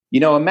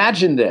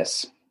Imagine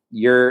this.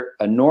 You're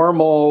a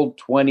normal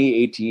 20,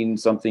 18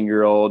 something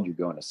year old. You're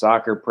going to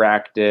soccer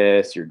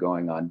practice, you're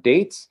going on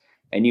dates,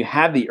 and you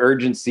have the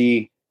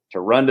urgency to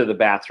run to the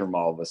bathroom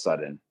all of a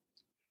sudden.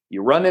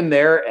 You run in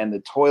there and the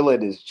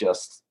toilet is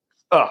just,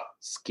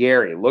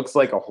 scary. Looks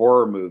like a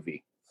horror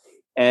movie.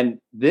 And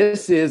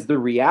this is the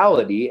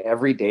reality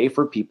every day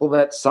for people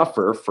that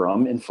suffer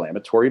from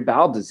inflammatory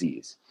bowel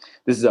disease.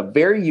 This is a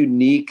very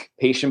unique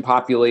patient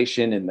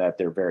population in that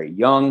they're very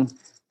young,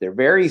 they're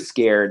very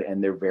scared,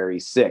 and they're very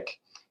sick.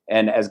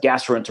 And as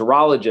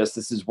gastroenterologists,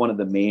 this is one of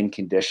the main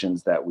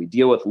conditions that we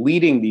deal with,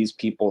 leading these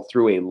people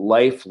through a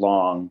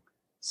lifelong,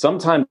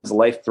 sometimes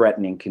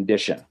life-threatening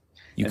condition.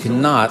 You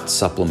cannot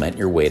supplement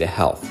your way to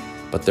health,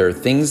 but there are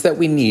things that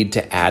we need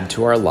to add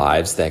to our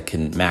lives that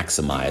can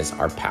maximize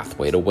our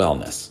pathway to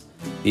wellness.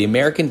 The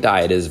American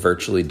diet is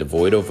virtually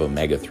devoid of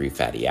omega-3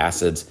 fatty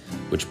acids,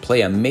 which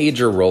play a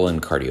major role in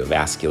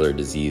cardiovascular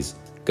disease,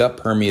 gut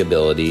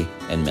permeability,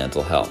 and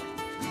mental health.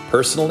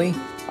 Personally,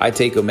 I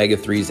take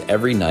omega-3s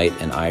every night,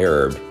 and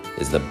iHerb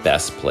is the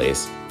best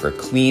place for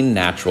clean,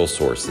 natural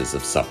sources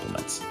of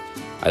supplements.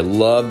 I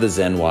love the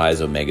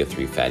ZenWise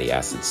omega-3 fatty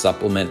acid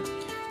supplement,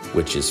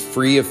 which is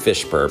free of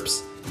fish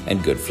burps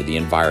and good for the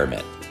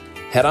environment.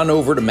 Head on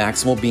over to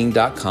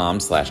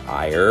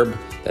maximalbeing.com/iHerb,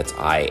 that's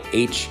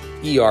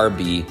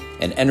IHERB,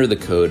 and enter the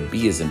code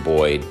B as in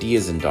boy, D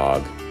as in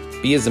dog,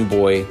 B as in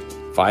boy,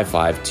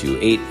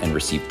 5528, and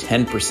receive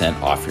 10%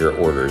 off your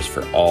orders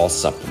for all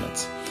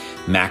supplements.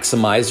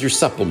 Maximize your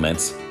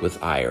supplements with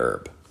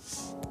iHerb.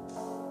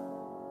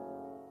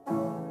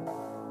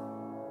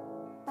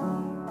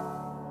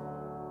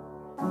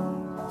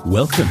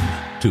 Welcome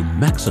to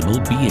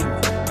Maximal Being,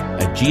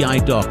 a GI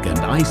doc and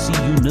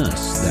ICU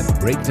nurse that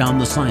break down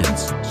the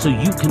science so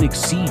you can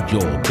exceed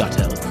your gut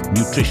health,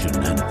 nutrition,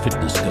 and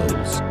fitness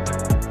goals.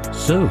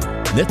 So,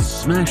 let's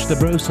smash the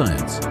bro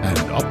science and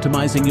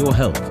optimizing your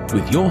health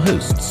with your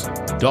hosts,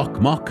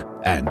 Doc Mock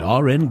and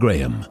RN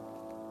Graham.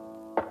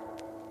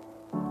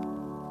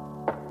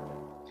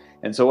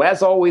 And so,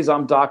 as always,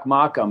 I'm Doc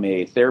Mock. I'm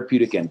a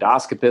therapeutic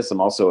endoscopist.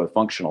 I'm also a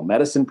functional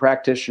medicine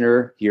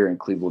practitioner here in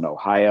Cleveland,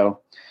 Ohio.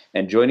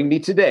 And joining me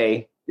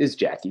today is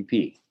Jackie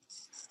P.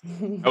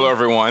 Hello,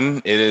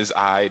 everyone. It is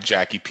I,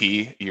 Jackie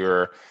P.,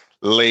 your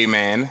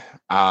layman.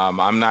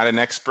 I'm not an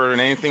expert in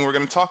anything we're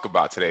going to talk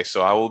about today,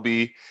 so I will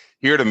be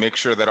here to make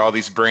sure that all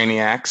these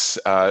brainiacs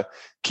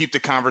keep the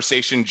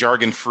conversation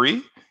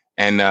jargon-free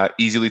and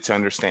easily to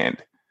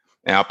understand.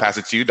 And I'll pass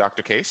it to you,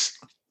 Dr. Case.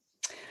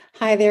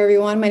 Hi there,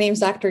 everyone. My name is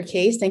Dr.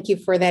 Case. Thank you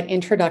for that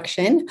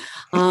introduction.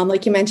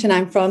 Like you mentioned,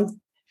 I'm from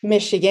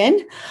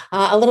Michigan.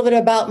 A little bit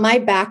about my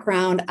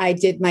background. I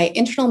did my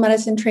internal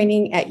medicine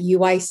training at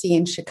UIC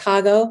in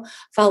Chicago,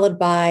 followed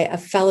by a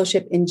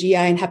fellowship in GI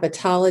and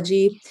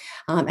hepatology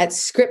at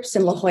Scripps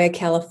in La Jolla,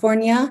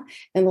 California.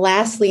 And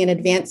lastly, an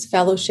advanced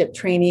fellowship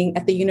training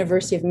at the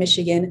University of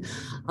Michigan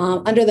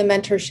under the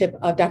mentorship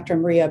of Dr.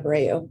 Maria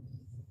Abreu.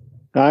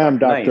 Hi, I'm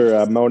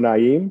Dr. Mo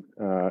Naem.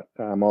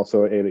 I'm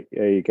also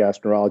a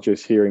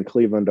gastroenterologist here in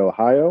Cleveland,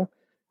 Ohio.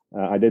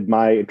 I did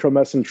my internal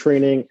medicine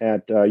training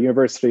at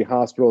University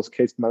Hospital's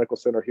Case Medical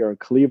Center here in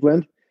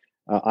Cleveland.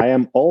 I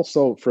am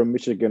also from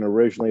Michigan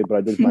originally, but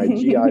I did my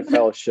GI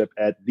fellowship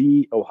at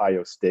The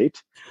Ohio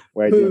State,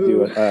 where I did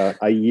do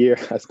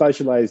a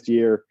specialized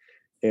year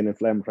in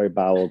inflammatory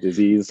bowel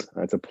disease.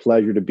 It's a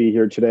pleasure to be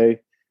here today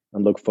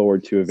and look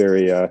forward to a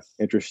very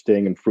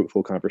interesting and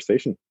fruitful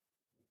conversation.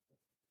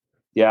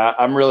 Yeah,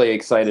 I'm really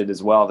excited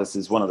as well. This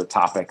is one of the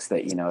topics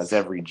that, as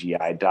every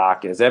GI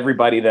doc, as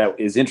everybody that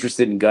is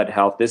interested in gut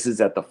health, this is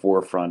at the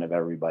forefront of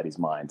everybody's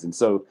minds. And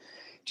so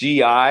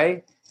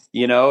GI,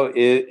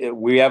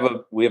 we have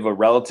a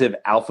relative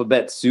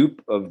alphabet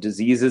soup of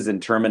diseases and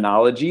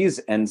terminologies.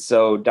 And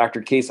so,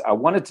 Dr. Case, I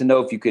wanted to know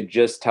if you could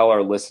just tell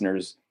our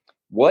listeners,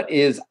 what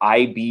is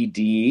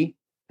IBD,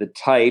 the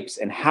types,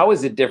 and how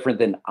is it different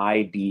than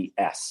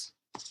IBS?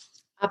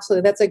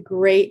 Absolutely. That's a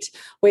great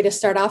way to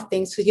start off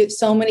things. We get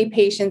so many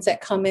patients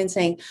that come in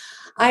saying,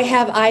 I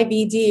have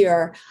IBD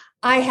or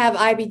I have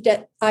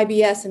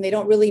IBS, and they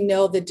don't really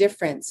know the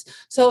difference.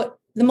 So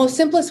the most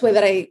simplest way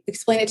that I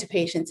explain it to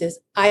patients is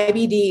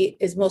IBD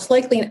is most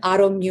likely an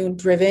autoimmune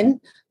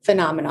driven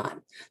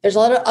phenomenon. There's a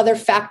lot of other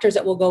factors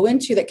that we'll go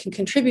into that can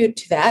contribute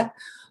to that,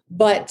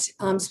 but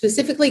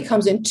specifically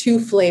comes in two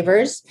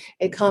flavors.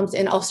 It comes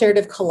in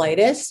ulcerative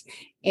colitis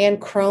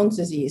and Crohn's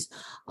disease.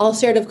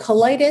 Ulcerative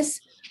colitis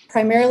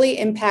primarily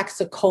impacts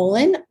the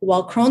colon,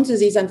 while Crohn's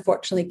disease,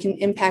 unfortunately, can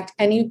impact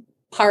any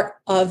part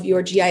of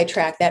your GI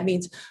tract. That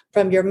means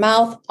from your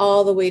mouth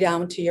all the way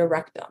down to your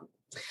rectum.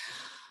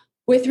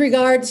 With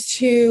regards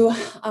to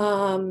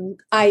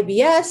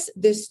IBS,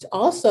 this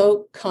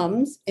also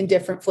comes in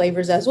different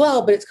flavors as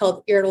well, but it's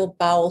called irritable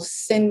bowel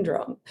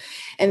syndrome.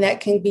 And that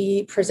can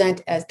be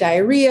present as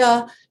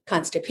diarrhea,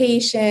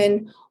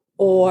 constipation,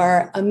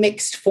 or a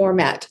mixed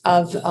format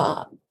of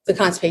the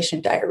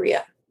constipation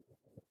diarrhea.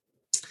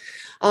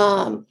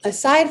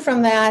 Aside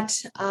from that,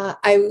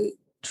 I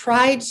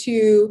try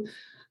to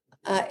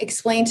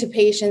explain to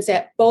patients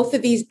that both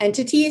of these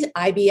entities,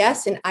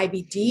 IBS and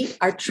IBD,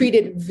 are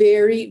treated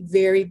very,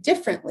 very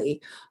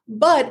differently.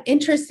 But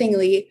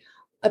interestingly,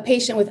 a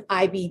patient with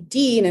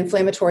IBD, an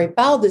inflammatory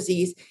bowel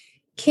disease,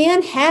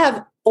 can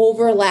have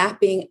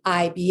overlapping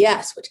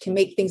IBS, which can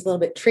make things a little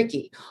bit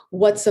tricky.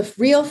 What's a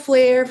real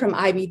flare from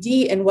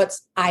IBD and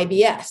what's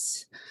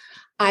IBS?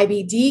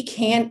 IBD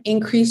can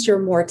increase your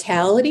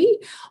mortality,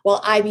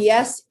 while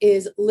IBS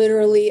is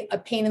literally a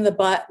pain in the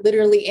butt,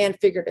 literally and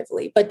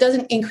figuratively, but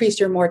doesn't increase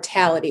your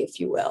mortality, if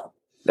you will.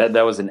 That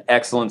was an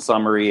excellent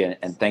summary,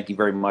 and thank you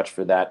very much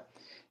for that.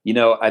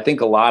 I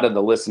think a lot of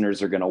the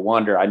listeners are going to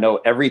wonder. I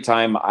know every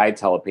time I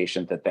tell a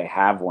patient that they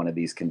have one of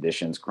these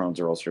conditions, Crohn's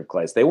or ulcerative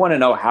colitis, they want to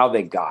know how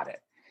they got it.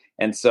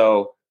 And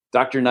so,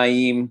 Dr.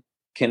 Naem,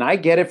 can I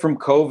get it from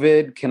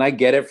COVID? Can I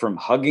get it from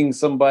hugging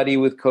somebody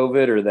with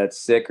COVID or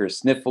that's sick or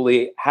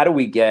sniffly? How do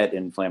we get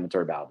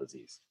inflammatory bowel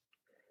disease?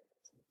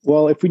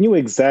 Well, if we knew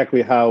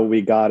exactly how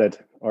we got it,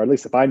 or at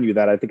least if I knew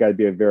that, I think I'd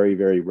be a very,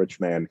 very rich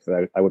man,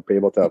 because I would be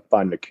able to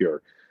find a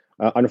cure.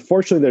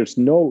 Unfortunately, there's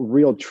no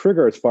real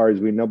trigger as far as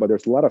we know, but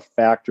there's a lot of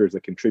factors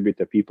that contribute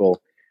to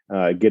people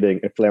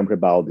getting inflammatory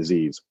bowel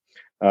disease.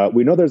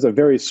 We know there's a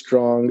very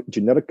strong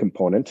genetic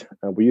component.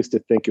 We used to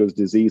think it was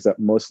disease that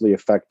mostly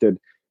affected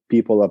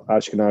people of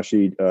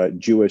Ashkenazi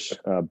Jewish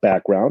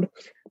background,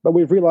 but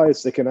we've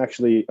realized it can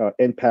actually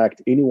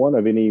impact anyone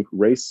of any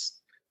race,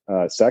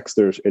 sex.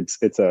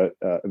 It's a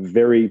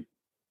very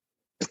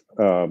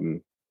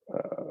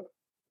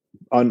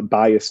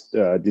unbiased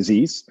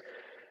disease.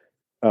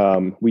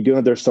 We do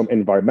know there's some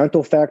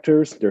environmental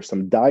factors, there's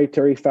some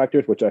dietary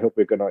factors, which I hope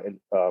we're going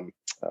to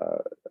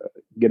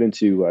get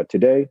into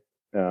today,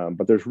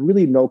 but there's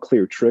really no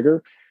clear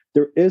trigger.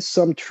 There is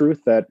some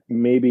truth that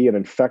maybe an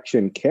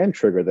infection can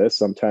trigger this.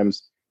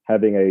 Sometimes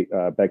having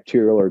a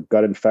bacterial or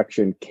gut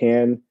infection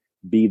can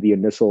be the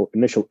initial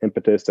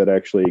impetus that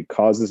actually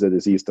causes a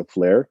disease to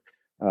flare.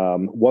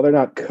 Whether or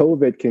not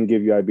COVID can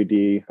give you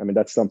IBD, I mean,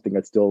 that's something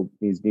that still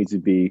needs to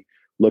be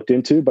looked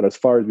into. But as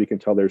far as we can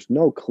tell, there's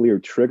no clear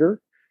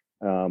trigger.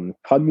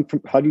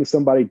 Hugging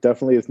somebody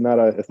definitely is not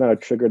a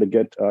trigger to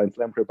get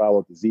inflammatory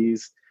bowel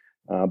disease.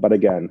 But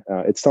again,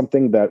 it's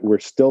something that we're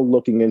still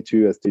looking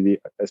into as to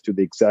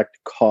the exact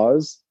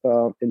cause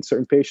in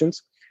certain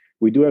patients.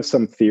 We do have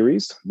some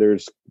theories.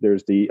 There's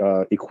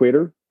the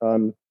equator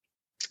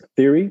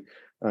theory.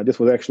 This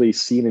was actually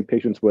seen in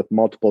patients with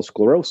multiple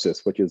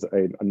sclerosis, which is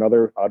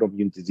another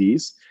autoimmune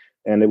disease.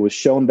 And it was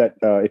shown that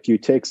if you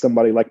take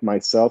somebody like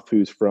myself,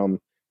 who's from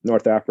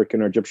North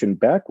African or Egyptian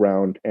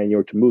background, and you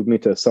were to move me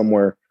to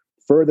somewhere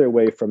further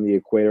away from the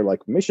equator,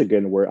 like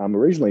Michigan, where I'm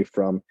originally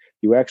from,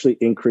 you actually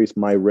increase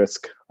my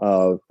risk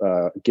of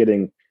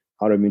getting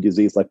autoimmune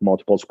disease like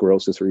multiple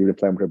sclerosis or even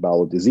inflammatory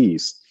bowel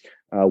disease.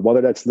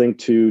 Whether that's linked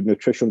to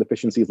nutritional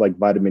deficiencies like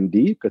vitamin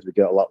D, because we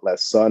get a lot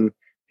less sun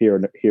here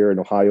in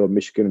Ohio,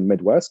 Michigan, and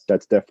Midwest,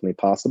 that's definitely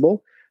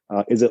possible.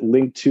 Is it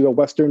linked to a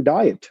Western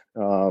diet?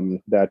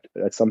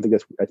 That's something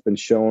that's been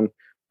shown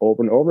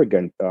over and over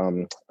again.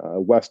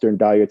 Western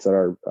diets that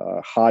are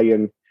high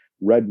in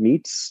red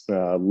meats,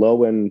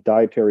 low in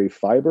dietary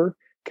fiber,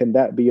 can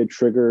that be a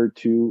trigger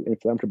to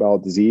inflammatory bowel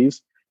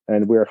disease?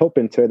 And we're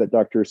hoping today that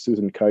Dr.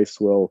 Susan Kais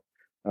will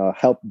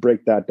help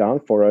break that down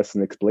for us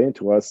and explain it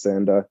to us.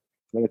 And I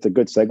think it's a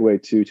good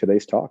segue to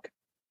today's talk.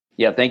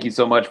 Yeah, thank you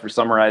so much for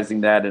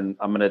summarizing that. And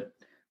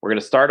we're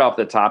gonna start off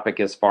the topic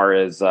as far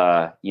as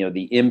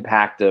the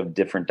impact of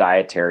different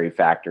dietary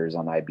factors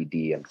on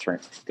IBD. I'm going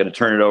to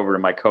turn it over to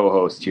my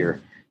co-host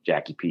here,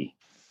 Jackie P.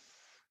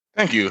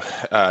 Thank you,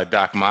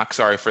 Doc Mock.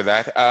 Sorry for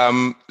that.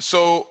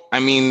 So, I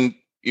mean,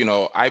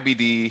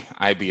 IBD,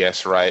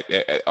 IBS,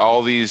 right?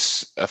 All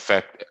these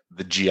affect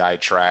the GI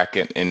tract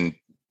in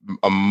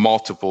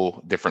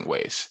multiple different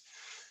ways.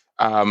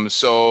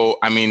 So,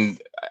 I mean,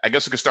 I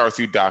guess we could start with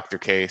you, Dr.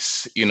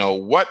 Case.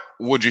 What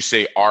would you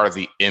say are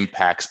the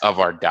impacts of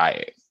our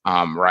diet,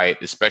 right?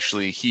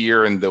 Especially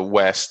here in the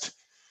West,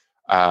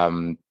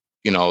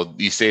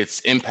 you say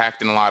it's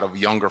impacting a lot of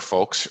younger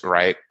folks,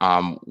 right?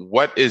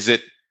 What is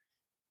it,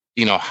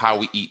 how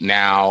we eat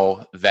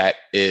now that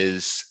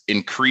is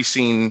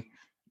increasing,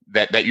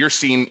 that you're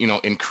seeing,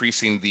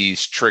 increasing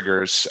these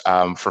triggers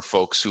for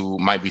folks who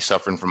might be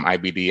suffering from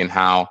IBD, and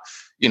how,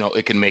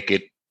 it can make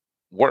it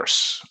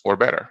worse or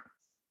better?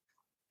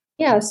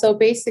 Yeah, so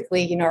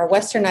basically, our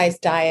westernized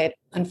diet,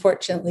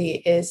 unfortunately,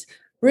 is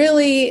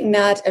really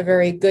not a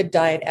very good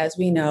diet, as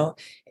we know.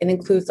 It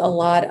includes a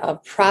lot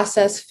of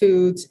processed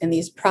foods, and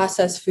these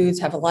processed foods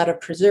have a lot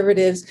of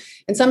preservatives.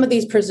 And some of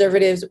these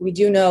preservatives, we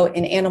do know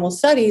in animal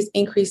studies,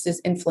 increases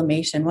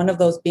inflammation, one of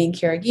those being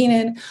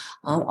carrageenan.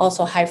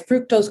 Also, high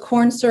fructose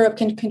corn syrup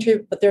can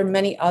contribute, but there are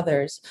many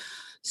others.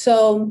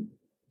 So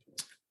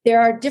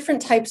there are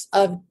different types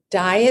of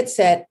diets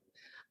that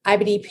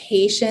IBD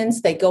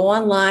patients, they go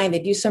online, they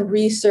do some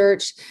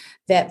research,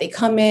 that they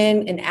come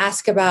in and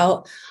ask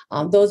about,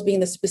 those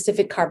being the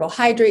specific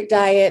carbohydrate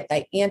diet,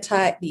 the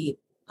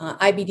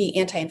IBD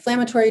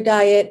anti-inflammatory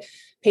diet.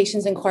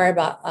 Patients inquire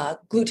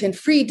about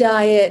gluten-free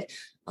diet,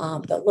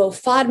 the low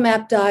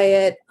FODMAP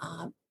diet,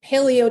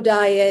 paleo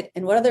diet,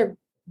 and what other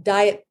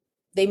diet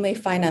they may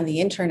find on the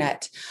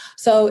internet.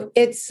 So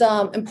it's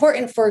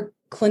important for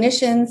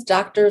clinicians,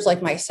 doctors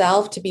like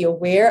myself, to be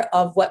aware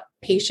of what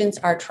patients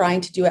are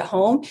trying to do at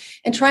home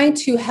and trying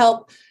to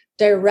help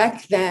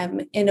direct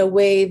them in a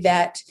way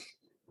that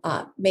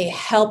may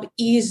help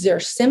ease their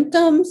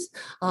symptoms,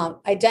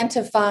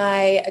 identify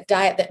a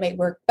diet that may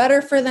work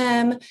better for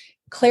them,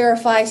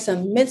 clarify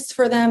some myths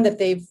for them that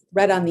they've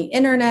read on the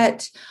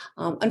internet.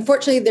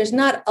 Unfortunately, there's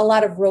not a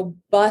lot of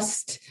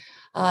robust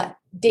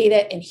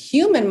data in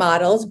human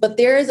models, but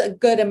there is a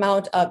good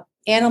amount of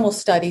animal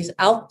studies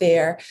out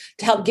there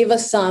to help give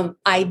us some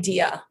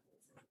idea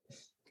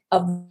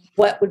of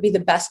what would be the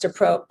best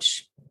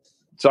approach.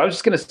 So I was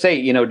just going to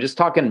say, just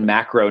talking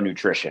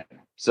macronutrition.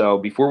 So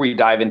before we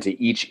dive into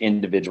each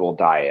individual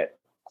diet,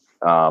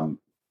 Dr.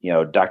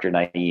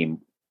 Naem,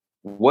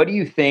 what do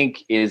you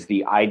think is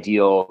the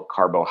ideal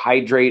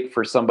carbohydrate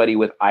for somebody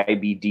with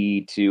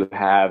IBD to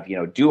have?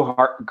 Do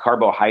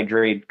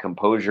carbohydrate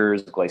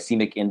composures,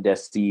 glycemic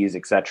indices,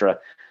 et cetera,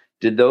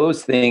 did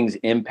those things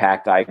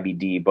impact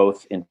IBD,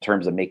 both in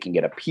terms of making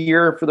it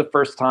appear for the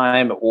first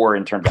time or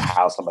in terms of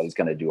how somebody's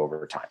going to do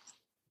over time?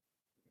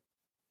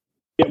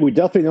 Yeah, we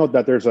definitely know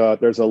that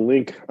there's a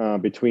link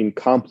between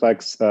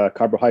complex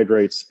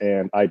carbohydrates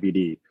and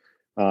IBD.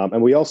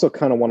 And we also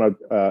kind of want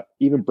to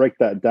even break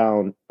that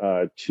down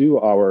to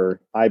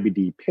our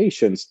IBD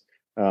patients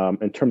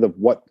in terms of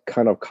what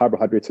kind of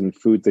carbohydrates and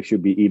foods they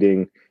should be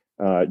eating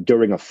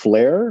during a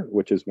flare,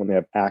 which is when they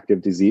have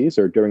active disease,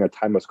 or during a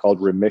time what's called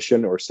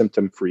remission or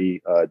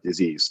symptom-free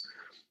disease.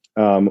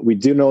 We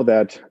do know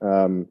that,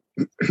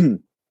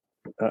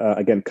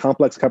 again,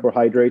 complex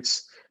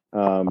carbohydrates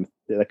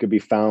that could be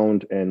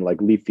found in like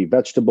leafy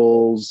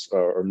vegetables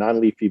or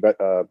non-leafy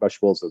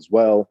vegetables as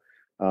well.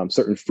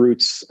 Certain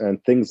fruits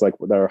and things like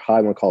that are high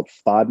in what called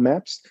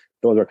FODMAPs.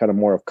 Those are kind of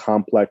more of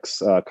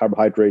complex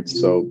carbohydrates.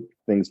 So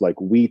things like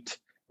wheat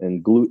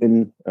and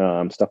gluten,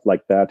 stuff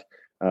like that.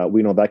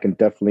 We know that can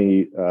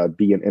definitely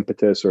be an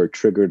impetus or a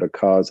trigger to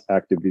cause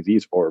active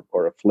disease or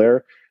a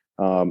flare.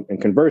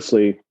 And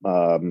conversely,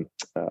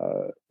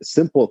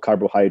 simple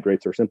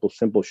carbohydrates or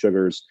simple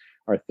sugars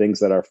are things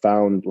that are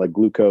found, like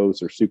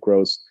glucose or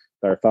sucrose,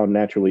 that are found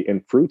naturally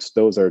in fruits.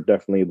 Those are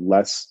definitely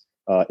less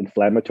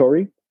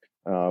inflammatory.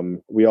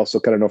 We also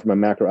kind of know from a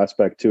macro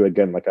aspect too,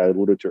 again, like I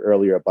alluded to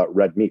earlier about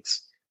red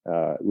meats.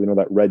 We know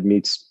that red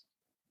meats,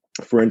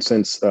 for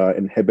instance,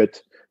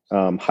 inhibit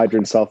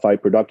hydrogen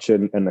sulfide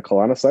production in the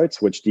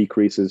colonocytes, which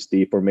decreases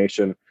the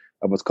formation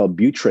of what's called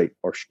butyrate,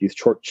 or these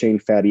short chain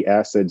fatty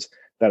acids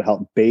that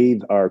help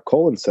bathe our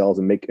colon cells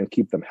and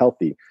keep them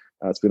healthy.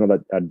 So we know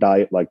that a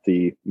diet like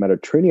the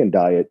Mediterranean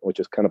diet, which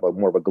is kind of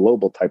more of a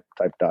global type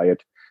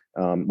diet,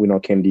 we know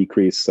can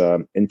decrease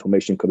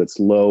inflammation because it's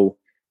low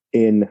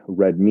in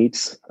red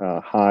meats,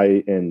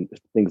 high in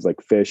things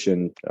like fish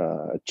and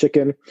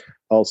chicken,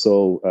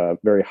 also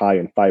very high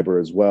in fiber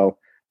as well.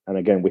 And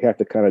again, we have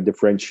to kind of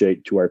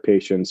differentiate to our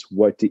patients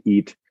what to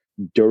eat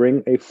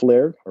during a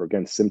flare, or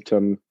again,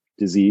 symptom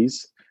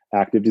disease,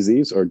 active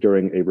disease, or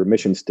during a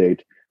remission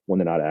state when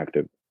they're not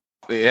active.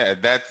 Yeah,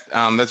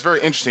 that's very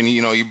interesting.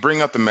 You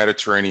bring up the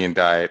Mediterranean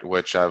diet,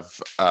 which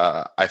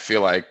I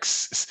feel like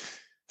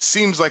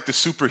seems like the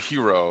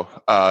superhero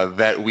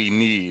that we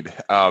need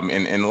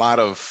in a lot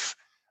of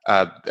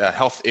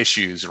health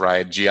issues,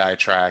 right? GI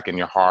tract and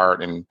your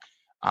heart and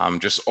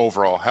just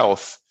overall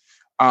health.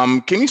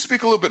 Can you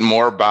speak a little bit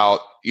more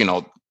about,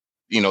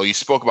 you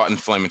spoke about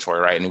inflammatory,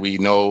 right? And we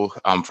know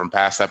from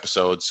past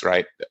episodes,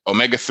 right?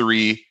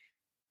 Omega-3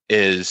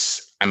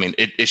 is,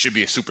 it should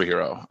be a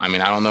superhero. I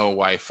don't know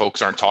why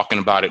folks aren't talking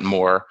about it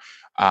more.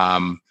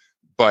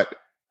 But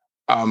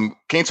can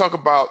you talk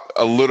about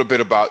a little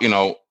bit about,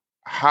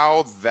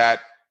 how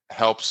that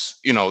helps,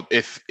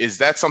 is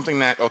that something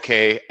that,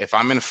 okay, if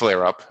I'm in a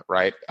flare up,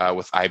 right,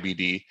 with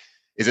IBD,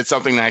 is it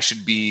something that I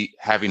should be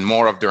having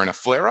more of during a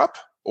flare up?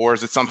 Or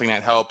is it something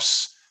that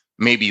helps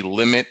maybe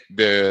limit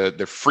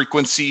the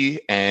frequency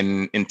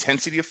and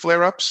intensity of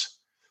flare ups?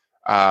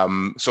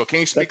 So can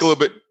you speak a little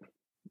bit?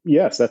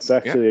 Yes, that's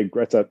actually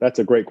that's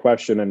a great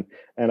question, and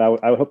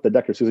I hope that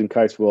Dr. Susan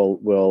Kais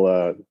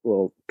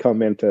will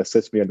come in to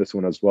assist me on this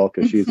one as well,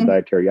 because she's a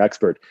dietary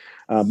expert.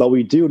 But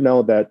we do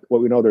know that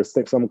there's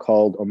something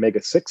called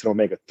omega-6 and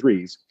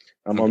omega-3s.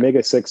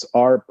 Omega-6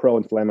 are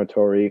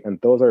pro-inflammatory, and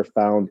those are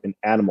found in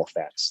animal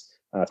fats,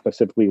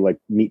 specifically like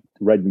meat,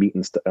 red meat,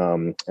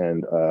 and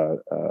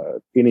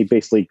any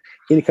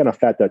kind of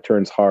fat that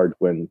turns hard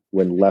when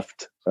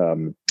left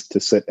to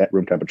sit at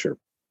room temperature.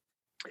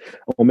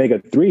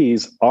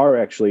 Omega-3s are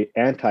actually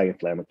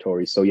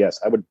anti-inflammatory. So yes,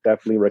 I would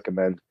definitely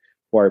recommend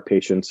for our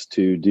patients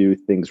to do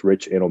things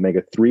rich in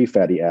omega-3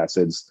 fatty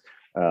acids,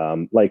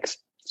 like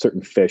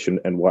certain fish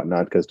and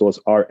whatnot, because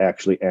those are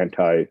actually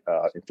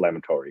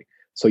anti-inflammatory.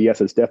 So yes,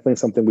 it's definitely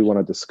something we want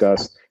to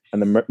discuss.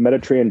 And the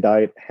Mediterranean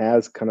diet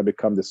has kind of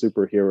become the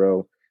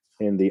superhero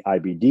in the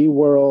IBD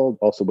world,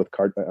 also with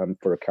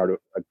for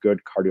a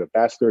good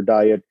cardiovascular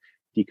diet,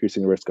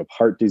 decreasing the risk of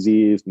heart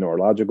disease,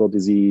 neurological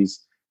disease.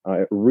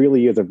 It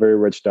really is a very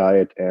rich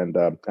diet. And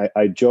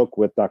I joke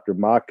with Dr.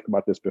 Mock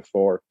about this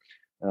before.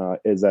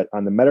 is that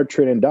on the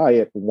Mediterranean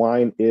diet,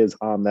 wine is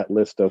on that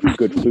list of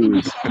good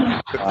foods.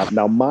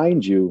 Now,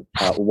 mind you,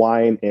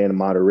 wine in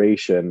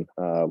moderation,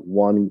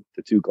 1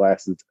 to 2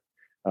 glasses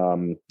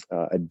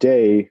a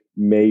day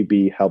may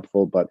be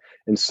helpful, but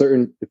in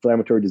certain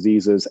inflammatory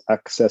diseases,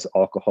 excess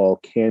alcohol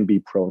can be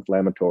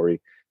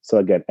pro-inflammatory. So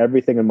again,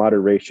 everything in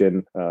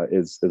moderation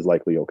is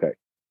likely okay.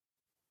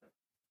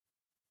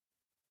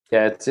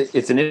 Yeah,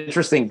 it's an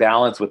interesting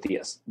balance with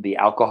the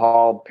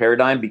alcohol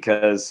paradigm,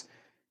 because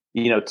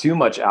too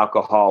much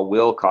alcohol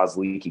will cause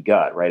leaky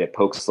gut, right? It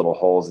pokes little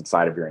holes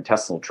inside of your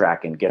intestinal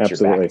tract and gets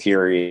Absolutely. your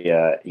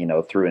bacteria,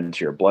 through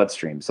into your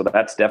bloodstream. So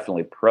that's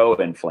definitely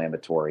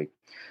pro-inflammatory.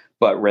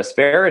 But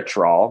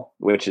resveratrol,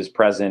 which is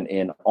present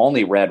in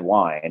only red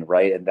wine,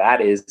 right, and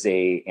that is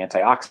a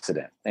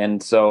antioxidant.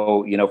 And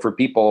so, for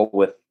people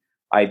with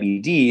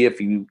IBD,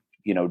 if you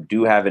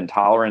do have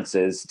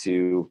intolerances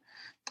to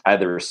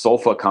either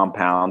sulfa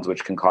compounds,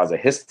 which can cause a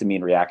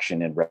histamine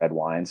reaction in red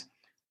wines,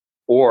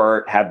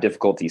 or have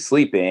difficulty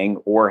sleeping,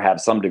 or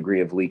have some degree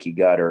of leaky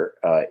gut or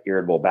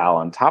irritable bowel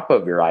on top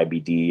of your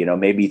IBD,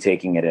 maybe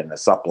taking it in a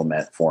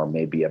supplement form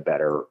may be a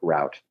better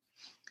route.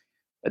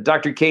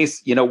 Dr.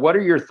 Case, what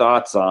are your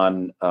thoughts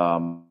on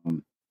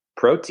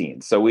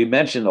protein? So we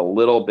mentioned a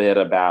little bit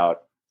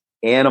about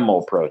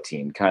animal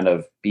protein kind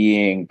of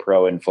being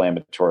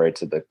pro-inflammatory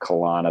to the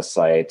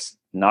colonocytes,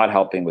 not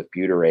helping with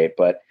butyrate,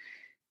 but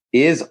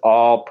is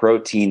all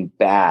protein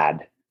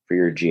bad for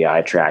your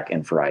GI tract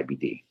and for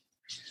IBD?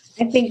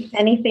 I think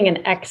anything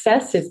in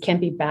excess can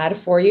be bad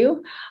for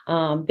you.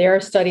 There are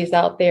studies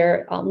out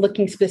there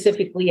looking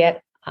specifically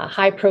at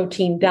high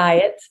protein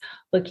diets,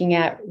 looking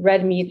at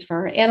red meats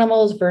for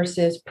animals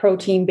versus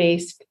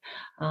protein-based,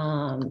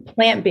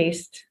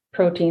 plant-based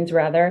proteins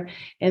rather.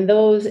 And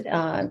those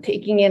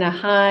taking in a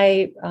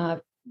high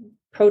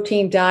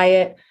protein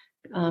diet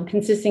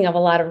consisting of a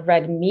lot of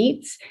red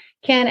meats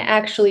can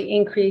actually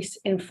increase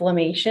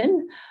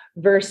inflammation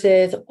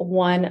versus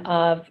one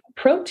of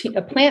protein,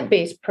 a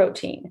plant-based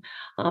protein.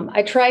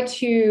 I try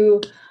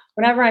to,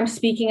 whenever I'm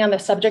speaking on the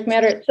subject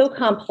matter, it's so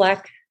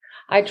complex.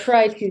 I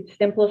try to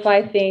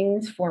simplify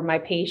things for my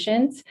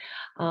patients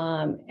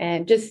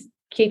and just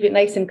keep it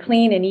nice and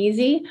clean and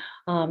easy.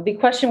 The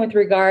question with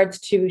regards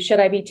to should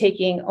I be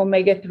taking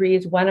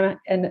omega-3s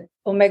and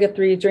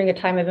omega-3s during a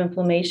time of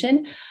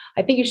inflammation,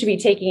 I think you should be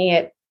taking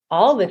it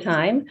all the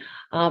time.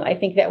 I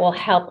think that will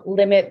help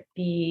limit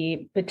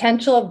the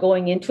potential of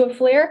going into a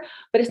flare,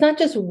 but it's not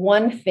just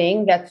one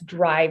thing that's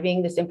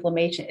driving this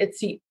inflammation.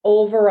 It's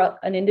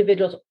an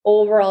individual's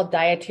overall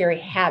dietary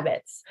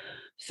habits.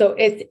 So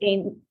it's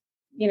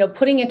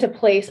putting into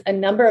place a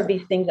number of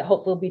these things that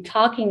hopefully we'll be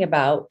talking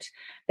about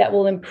that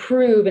will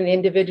improve an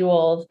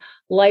individual's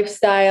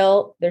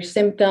lifestyle, their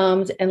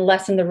symptoms, and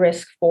lessen the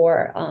risk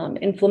for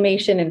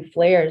inflammation and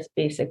flares,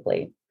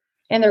 basically,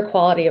 and their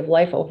quality of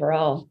life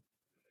overall.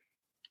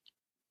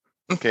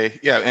 Okay.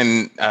 Yeah.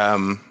 And,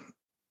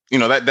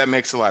 that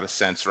makes a lot of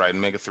sense, right?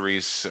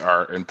 Omega-3s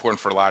are important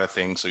for a lot of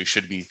things, so you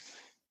should be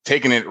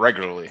taking it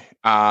regularly.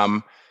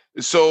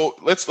 So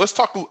let's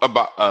talk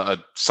about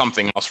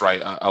something else,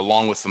 right?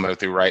 Along with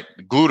omega-3, right?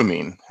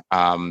 Glutamine,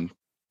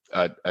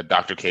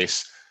 Dr.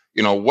 Case,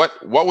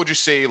 what would you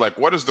say, like,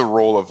 what is the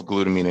role of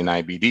glutamine in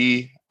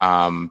IBD?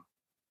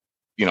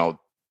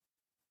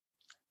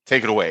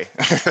 Take it away.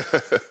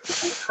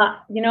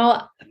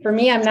 For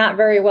me, I'm not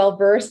very well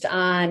versed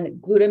on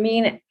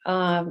glutamine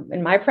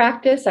in my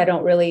practice.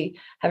 Haven't really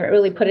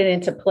put it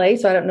into play.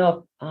 So I don't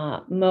know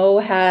if Mo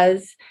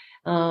has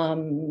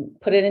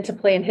put it into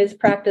play in his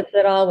practice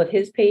at all with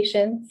his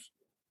patients.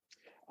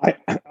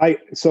 I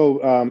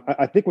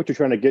think what you're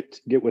trying to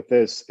get with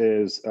this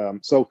is,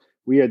 so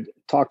we had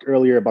talked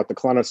earlier about the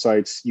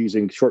colonocytes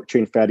using short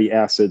chain fatty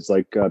acids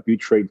like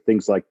butyrate,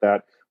 things like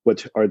that,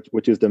 which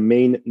is the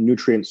main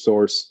nutrient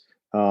source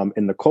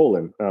in the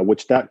colon,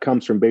 which that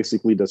comes from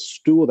basically the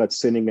stool that's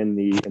sitting in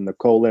the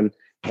colon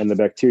and the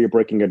bacteria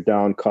breaking it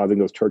down, causing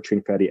those short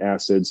chain fatty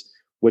acids,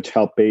 which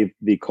help bathe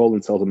the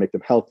colon cells and make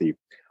them healthy.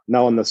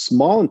 Now, in the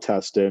small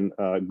intestine,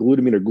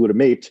 glutamine or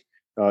glutamate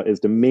is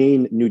the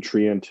main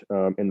nutrient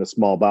in the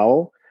small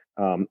bowel.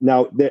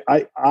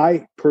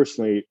 I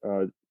personally,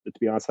 to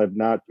be honest, have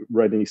not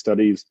read any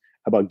studies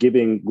about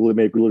giving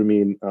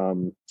glutamine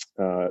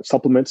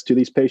supplements to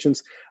these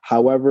patients.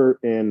 However,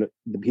 in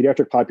the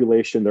pediatric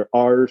population, there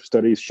are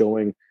studies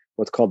showing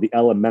what's called the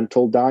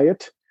elemental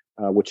diet,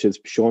 which is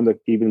shown to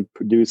even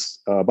produce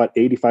about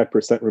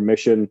 85%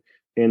 remission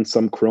in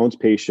some Crohn's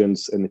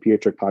patients in the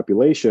pediatric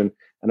population.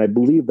 And I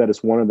believe that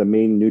is one of the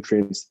main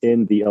nutrients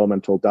in the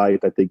elemental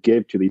diet that they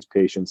give to these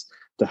patients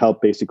to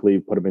help basically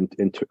put them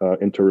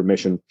into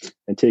remission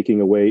and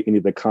taking away any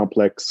of the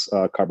complex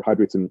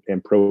carbohydrates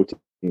and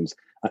proteins.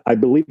 I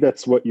believe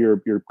that's what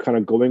you're kind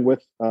of going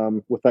with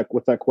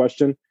that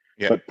question.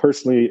 Yeah. But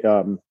personally,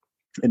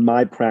 in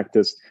my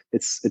practice,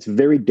 it's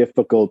very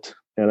difficult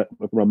from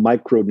a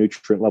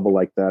micronutrient level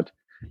like that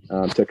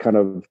to kind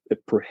of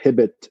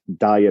prohibit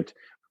diet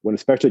when,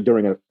 especially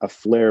during a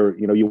flare,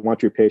 you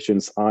want your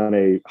patients on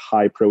a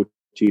high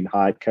protein,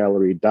 high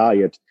calorie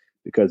diet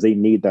because they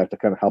need that to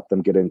kind of help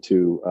them get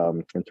into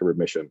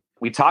remission.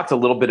 We talked a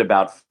little bit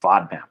about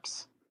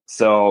FODMAPs.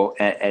 So,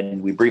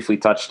 and we briefly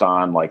touched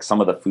on like some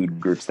of the food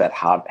groups that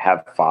have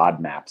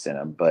FODMAPs in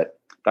them. But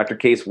Dr.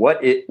 Case, what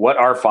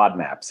are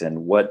FODMAPs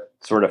and what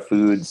sort of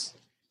foods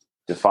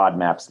do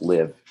FODMAPs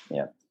live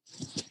in?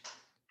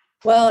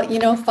 Well,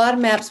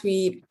 FODMAPs,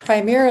 we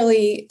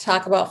primarily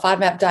talk about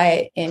FODMAP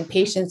diet in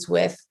patients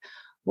with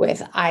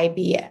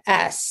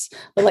IBS.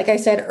 But like I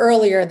said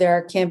earlier,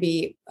 there can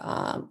be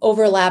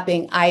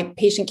overlapping.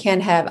 Patient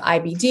can have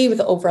IBD with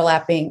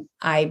overlapping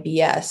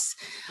IBS.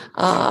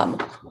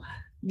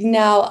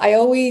 Now, I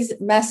always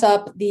mess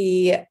up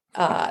the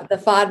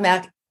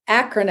FODMAP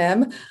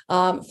acronym.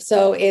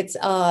 So it's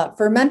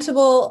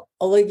fermentable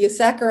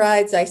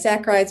oligosaccharides,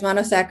 disaccharides,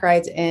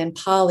 monosaccharides, and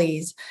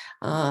polys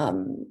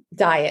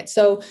diet.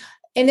 So,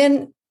 and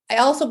then I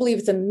also believe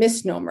it's a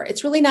misnomer.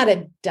 It's really not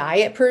a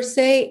diet per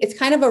se. It's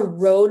kind of a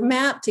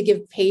roadmap to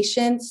give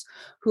patients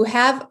who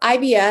have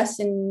IBS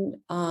and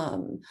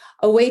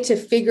a way to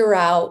figure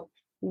out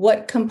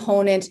what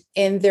component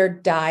in their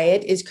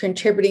diet is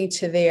contributing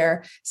to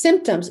their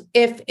symptoms.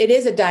 If it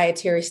is a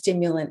dietary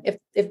stimulant,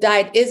 if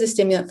diet is a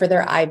stimulant for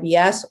their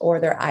IBS or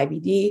their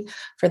IBD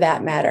for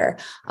that matter.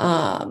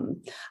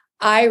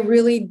 I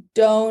really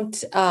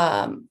don't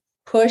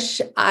push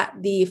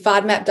the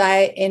FODMAP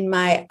diet in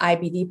my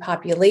IBD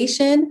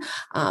population.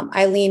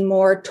 I lean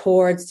more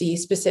towards the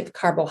specific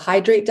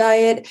carbohydrate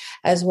diet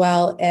as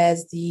well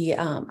as the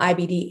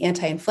IBD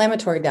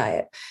anti-inflammatory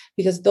diet,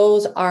 because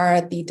those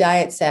are the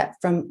diets that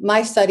from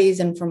my studies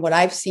and from what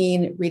I've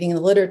seen reading in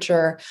the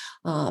literature,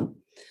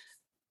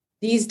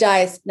 these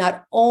diets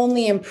not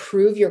only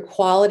improve your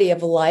quality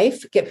of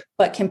life,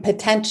 but can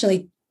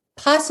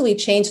possibly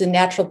change the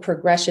natural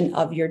progression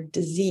of your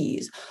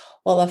disease.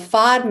 Well, the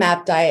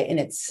FODMAP diet in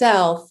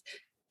itself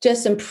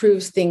just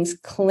improves things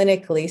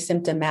clinically,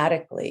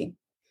 symptomatically.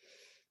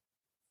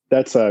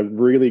 That's a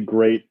really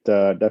great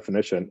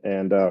definition.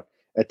 And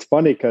it's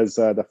funny because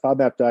the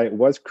FODMAP diet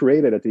was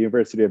created at the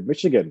University of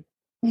Michigan.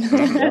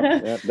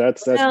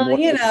 That's well,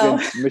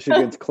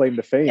 Michigan's claim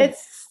to fame. It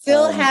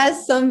still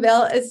has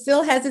it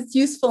still has its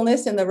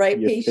usefulness in the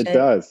right patient. It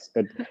does.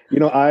 And,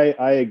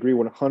 I agree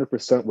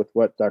 100% with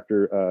what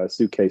Dr.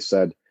 Suke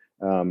said.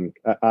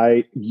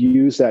 I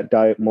use that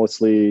diet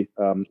mostly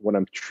when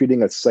I'm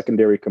treating a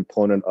secondary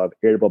component of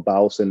irritable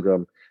bowel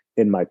syndrome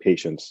in my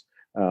patients.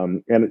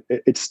 And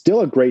it's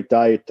still a great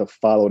diet to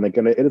follow. And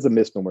again, it is a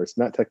misnomer. It's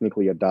not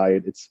technically a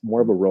diet. It's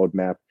more of a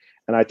roadmap.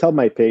 And I tell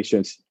my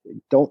patients,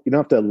 you don't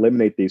have to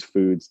eliminate these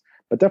foods,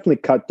 but definitely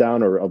cut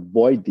down or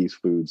avoid these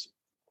foods.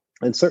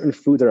 And certain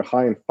foods that are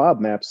high in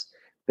FODMAPs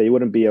that you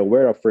wouldn't be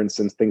aware of, for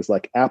instance, things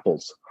like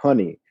apples,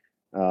 honey,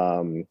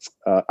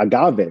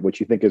 agave,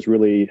 which you think is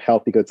really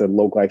healthy because it's a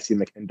low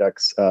glycemic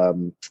index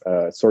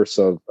source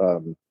of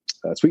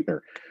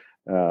sweetener.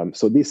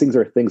 So these things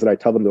are things that I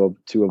tell them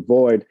to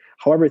avoid.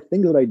 However,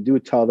 things that I do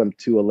tell them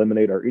to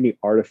eliminate are any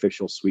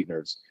artificial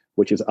sweeteners,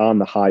 which is on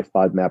the high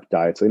FODMAP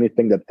diet. So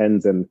anything that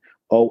ends in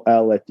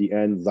OL at the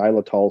end,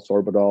 xylitol,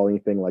 sorbitol,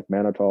 anything like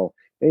mannitol,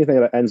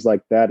 anything that ends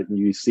like that, and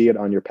you see it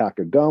on your pack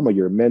of gum or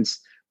your mints,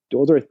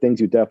 those are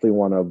things you definitely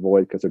want to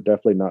avoid because they're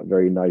definitely not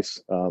very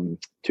nice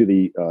to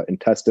the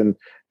intestine.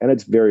 And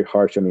it's very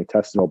harsh on the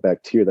intestinal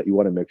bacteria that you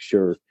want to make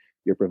sure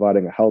you're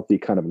providing a healthy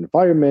kind of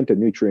environment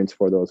and nutrients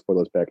for those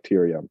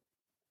bacteria.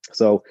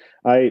 So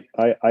I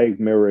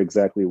mirror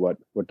exactly what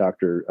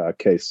Dr.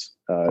 Case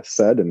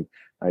said, and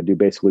I do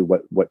basically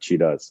what she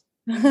does.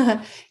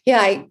 Yeah,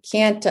 I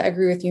can't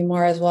agree with you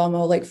more as well,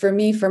 Mo. Like for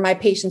me, for my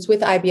patients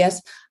with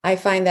IBS, I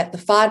find that the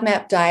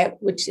FODMAP diet,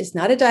 which is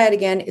not a diet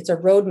again, it's a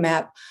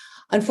roadmap.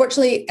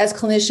 Unfortunately, as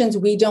clinicians,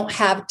 we don't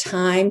have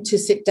time to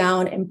sit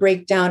down and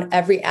break down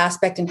every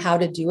aspect and how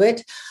to do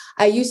it.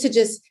 I used to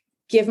just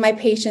give my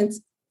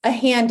patients a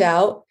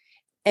handout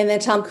and then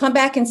tell them, come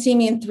back and see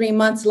me in 3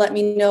 months. Let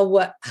me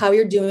know how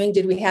you're doing.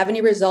 Did we have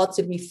any results?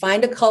 Did we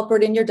find a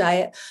culprit in your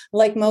diet?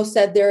 Like Mo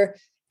said, there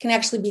can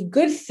actually be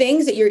good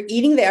things that you're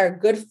eating that are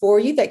good for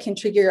you that can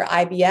trigger your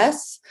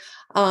IBS.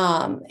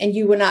 And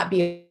you would not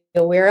be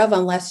aware of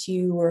unless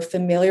you were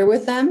familiar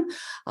with them.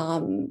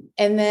 And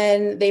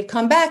then they've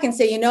come back and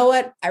say, you know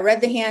what? I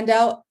read the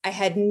handout. I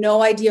had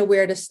no idea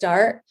where to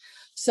start.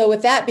 So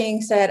with that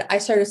being said, I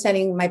started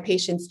sending my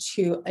patients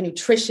to a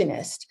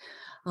nutritionist.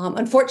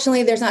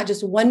 Unfortunately, there's not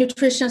just one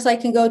nutritionist I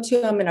can go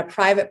to. I'm in a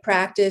private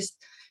practice.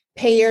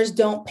 Payers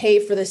don't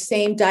pay for the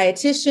same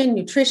dietitian,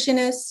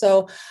 nutritionist.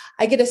 So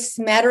I get a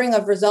smattering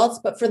of results.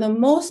 But for the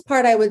most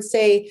part, I would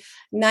say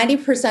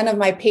 90% of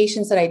my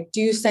patients that I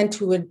do send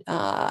to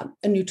a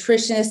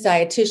nutritionist,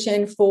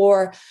 dietitian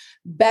for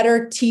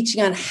better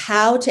teaching on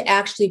how to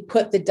actually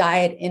put the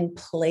diet in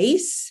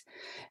place,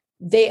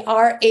 they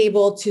are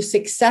able to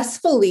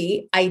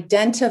successfully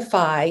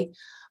identify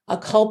a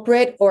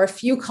culprit or a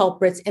few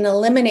culprits and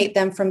eliminate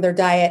them from their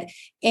diet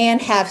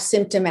and have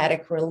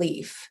symptomatic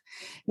relief.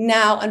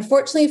 Now,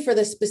 unfortunately, for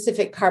the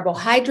specific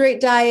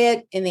carbohydrate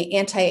diet and the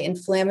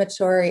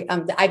anti-inflammatory,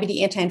 the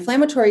IBD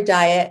anti-inflammatory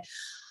diet,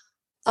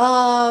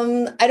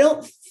 I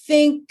don't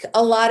think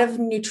a lot of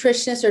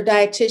nutritionists or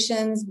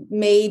dietitians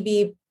may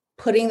be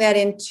putting that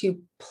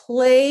into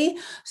play.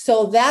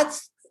 So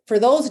that's for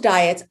those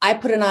diets, I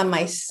put it on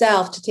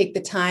myself to take the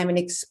time and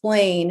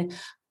explain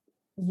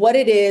what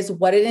it is,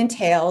 what it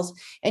entails.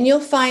 And you'll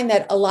find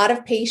that a lot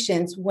of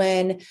patients,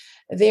 when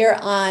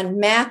they're on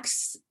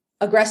max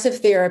aggressive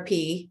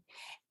therapy,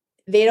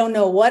 they don't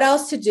know what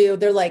else to do.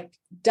 They're like,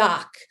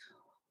 doc,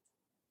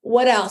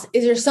 what else?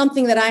 Is there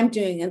something that I'm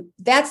doing? And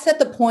that's at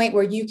the point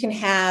where you can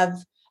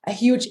have a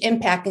huge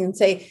impact and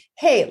say,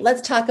 hey,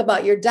 let's talk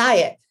about your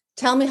diet.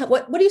 Tell me,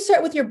 what do you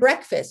start with your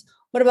breakfast?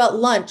 What about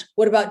lunch?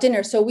 What about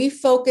dinner? So we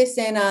focus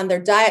in on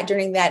their diet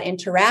during that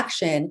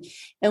interaction,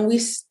 and we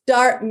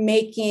start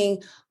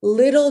making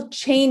little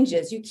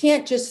changes. You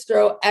can't just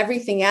throw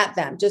everything at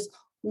them. Just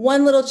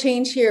one little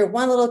change here,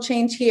 one little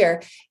change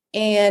here,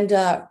 and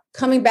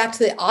coming back to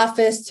the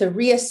office to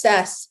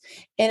reassess.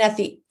 And at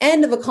the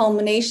end of a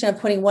culmination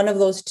of putting one of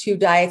those two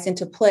diets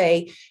into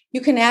play, you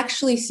can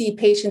actually see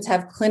patients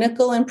have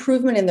clinical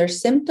improvement in their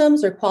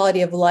symptoms or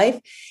quality of life.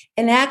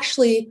 And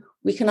actually,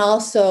 we can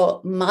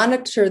also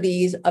monitor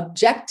these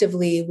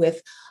objectively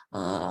with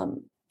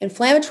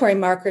inflammatory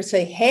markers.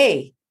 Say,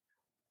 hey,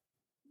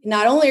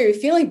 not only are you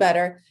feeling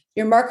better,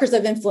 your markers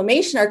of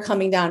inflammation are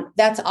coming down.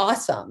 That's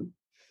awesome.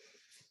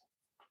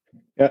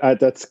 Yeah,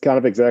 that's kind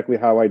of exactly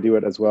how I do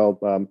it as well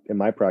in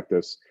my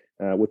practice.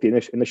 With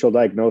the initial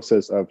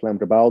diagnosis of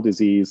inflammatory bowel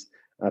disease,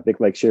 I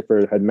think, like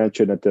Schiffer had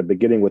mentioned at the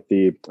beginning with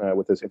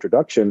this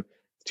introduction,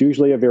 it's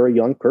usually a very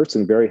young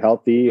person, very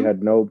healthy,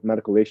 had no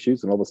medical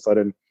issues, and all of a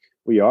sudden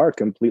we are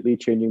completely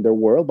changing their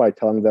world by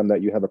telling them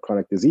that you have a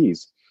chronic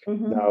disease.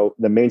 Mm-hmm. Now,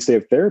 the mainstay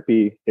of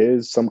therapy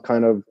is some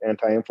kind of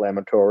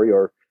anti-inflammatory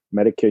or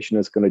medication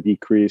that's going to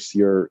decrease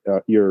your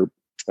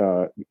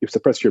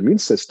suppress your immune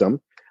system.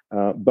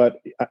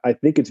 But I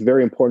think it's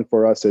very important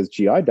for us as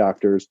GI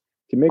doctors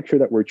to make sure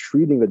that we're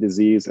treating the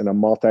disease in a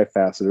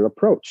multifaceted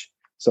approach.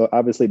 So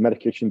obviously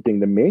medication being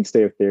the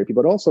mainstay of therapy,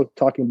 but also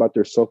talking about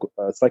their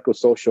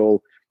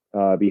psychosocial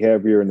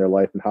behavior in their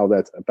life and how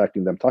that's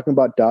affecting them. Talking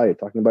about diet,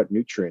 talking about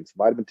nutrients,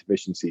 vitamin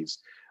deficiencies,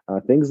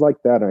 things like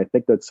that. And I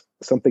think that's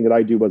something that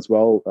I do as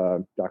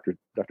well, Dr.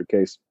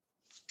 Case,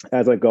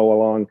 as I go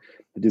along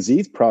the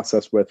disease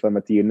process with them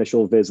at the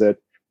initial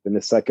visit, then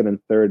the second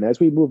and third. And as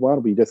we move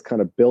on, we just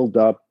kind of build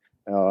up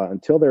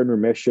until they're in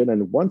remission.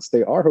 And once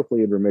they are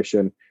hopefully in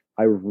remission,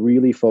 I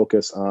really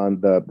focus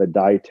on the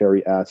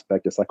dietary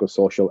aspect, the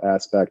psychosocial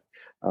aspect,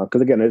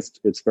 because again,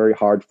 it's very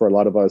hard for a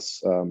lot of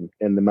us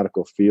in the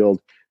medical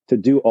field to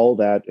do all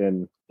that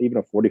in even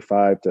a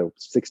 45 to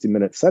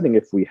 60-minute setting.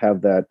 If we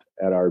have that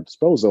at our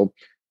disposal,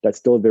 that's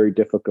still very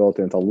difficult,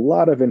 and it's a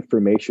lot of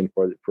information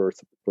for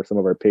some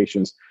of our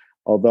patients.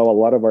 Although a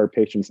lot of our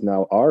patients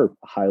now are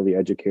highly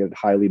educated,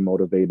 highly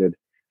motivated,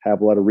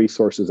 have a lot of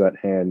resources at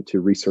hand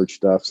to research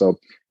stuff. So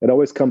it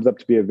always comes up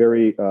to be a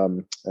very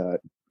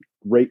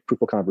great,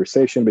 fruitful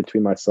conversation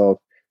between myself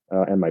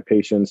and my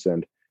patients.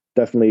 And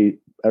definitely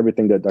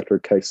everything that Dr.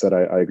 Case said,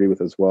 I agree with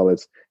as well.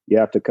 Is you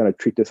have to kind of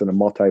treat this in a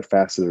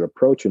multifaceted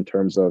approach in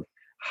terms of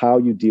how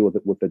you deal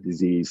with the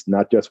disease,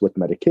 not just with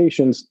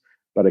medications,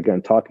 but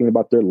again, talking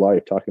about their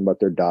life, talking about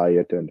their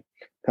diet, and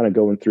kind of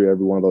going through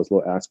every one of those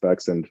little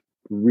aspects and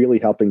really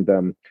helping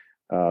them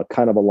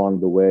kind of along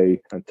the way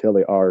until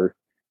they are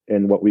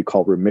in what we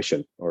call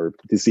remission or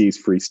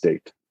disease-free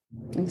state.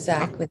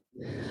 Exactly.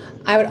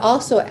 I would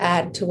also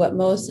add to what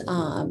Mo's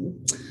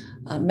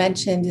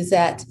mentioned is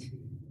that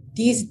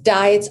these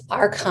diets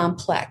are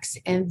complex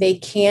and they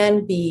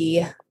can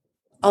be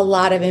a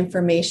lot of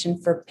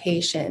information for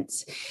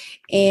patients.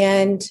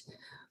 And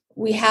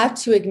we have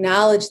to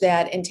acknowledge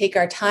that and take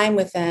our time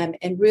with them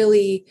and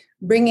really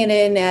bring it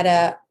in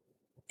at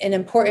an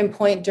important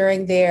point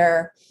during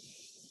their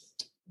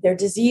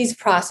disease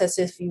process,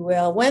 if you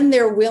will, when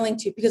they're willing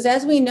to, because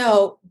as we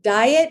know,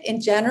 diet in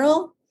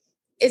general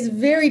is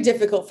very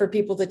difficult for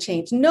people to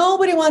change.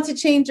 Nobody wants to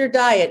change their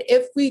diet.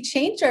 If we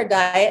change our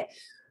diet,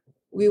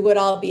 we would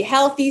all be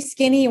healthy,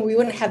 skinny, and we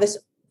wouldn't have this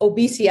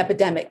obesity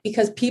epidemic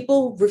because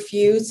people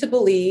refuse to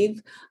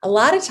believe a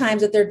lot of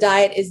times that their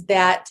diet is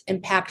that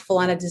impactful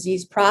on a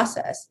disease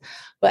process.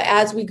 But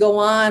as we go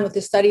on with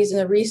the studies and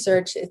the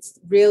research, it's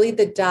really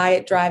the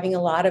diet driving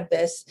a lot of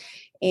this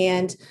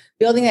and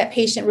building that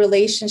patient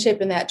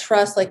relationship and that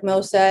trust, like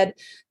Mo said,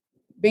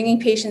 bringing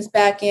patients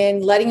back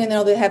in, letting them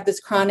know they have this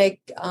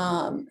chronic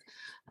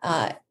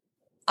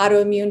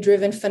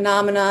autoimmune-driven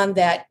phenomenon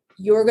that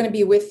you're going to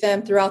be with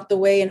them throughout the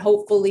way, and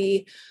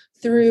hopefully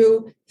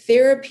through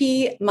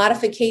therapy,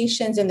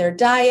 modifications in their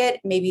diet,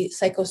 maybe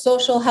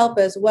psychosocial help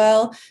as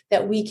well,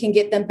 that we can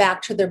get them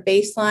back to their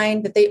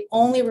baseline, that they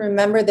only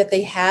remember that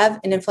they have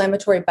an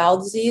inflammatory bowel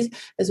disease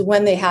is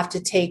when they have to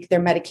take their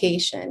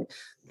medication.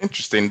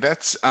 Interesting.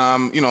 That's,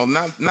 now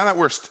that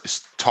we're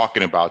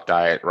talking about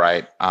diet,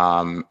 right,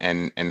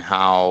 and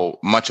how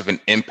much of an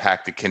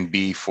impact it can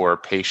be for a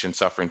patient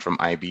suffering from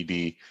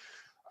IBD,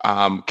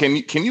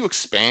 can you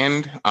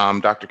expand,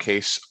 Dr.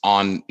 Case,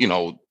 on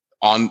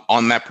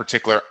that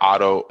particular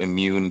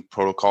autoimmune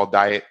protocol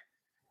diet,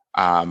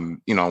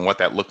 and what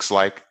that looks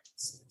like?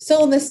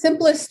 So the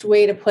simplest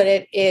way to put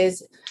it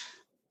is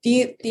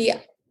the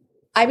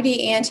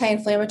IBD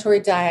anti-inflammatory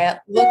diet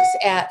looks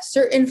at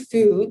certain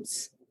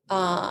foods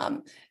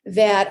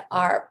that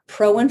are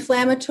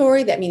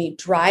pro-inflammatory, that meaning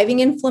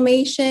driving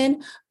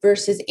inflammation,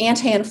 versus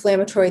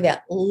anti-inflammatory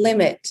that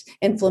limit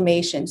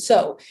inflammation.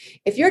 So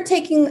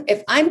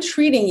if I'm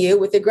treating you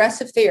with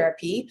aggressive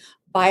therapy,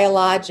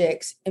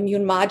 biologics,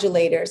 immune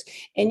modulators,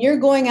 and you're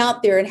going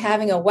out there and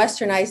having a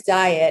westernized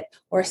diet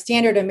or a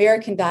standard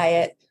American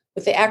diet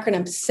with the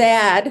acronym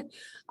SAD,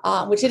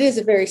 which it is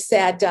a very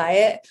sad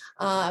diet.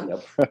 I'm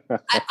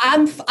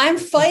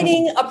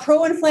fighting a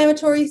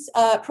pro-inflammatory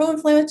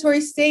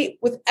state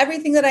with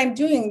everything that I'm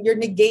doing. You're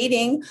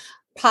negating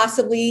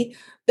possibly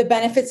the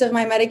benefits of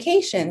my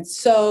medication.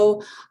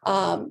 So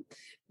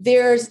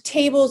there's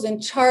tables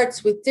and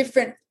charts with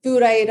different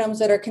food items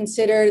that are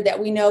considered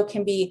that we know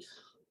can be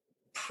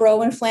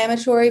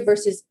pro-inflammatory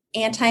versus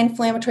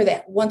anti-inflammatory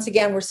that once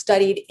again were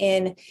studied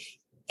in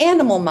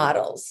animal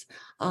models.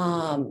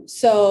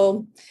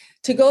 So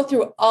to go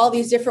through all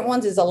these different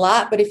ones is a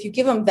lot, but if you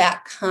give them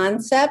that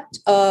concept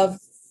of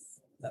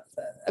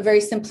a very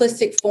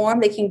simplistic form,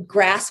 they can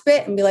grasp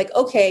it and be like,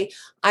 okay,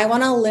 I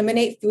want to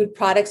eliminate food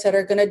products that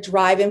are going to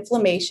drive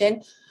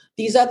inflammation.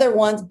 These other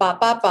ones,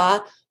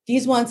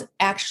 these ones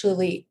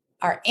actually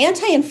are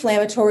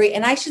anti-inflammatory,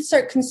 and I should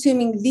start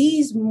consuming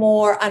these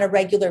more on a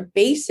regular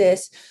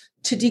basis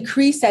to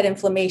decrease that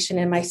inflammation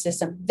in my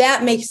system.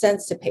 That makes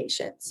sense to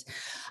patients.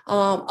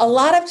 A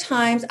lot of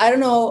times, I don't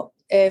know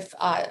if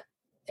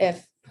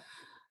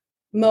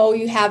Mo,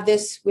 you have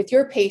this with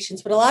your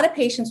patients, but a lot of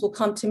patients will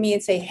come to me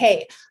and say,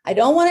 hey, I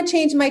don't want to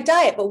change my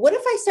diet, but what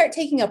if I start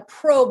taking a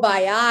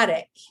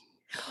probiotic?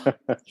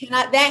 Can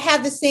that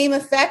have the same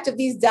effect of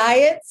these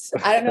diets?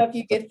 I don't know if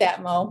you get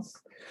that, Mo.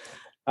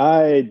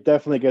 I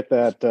definitely get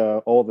that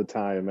all the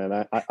time.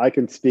 And I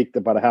can speak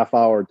about a half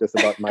hour just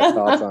about my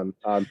thoughts on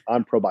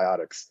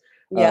probiotics.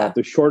 Yeah.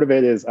 The short of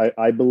it is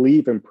I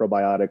believe in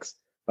probiotics,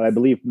 but I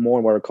believe more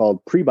in what are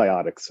called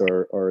prebiotics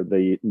or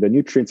the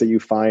nutrients that you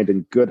find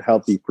in good,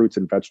 healthy fruits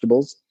and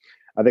vegetables.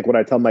 I think what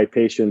I tell my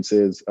patients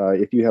is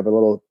if you have a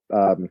little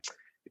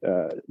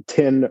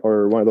tin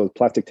or one of those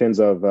plastic tins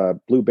of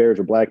blueberries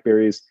or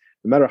blackberries,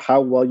 no matter how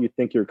well you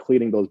think you're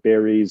cleaning those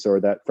berries or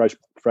that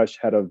fresh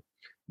head of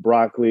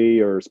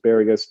broccoli or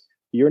asparagus,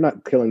 you're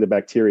not killing the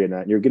bacteria in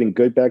that. You're getting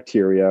good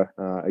bacteria.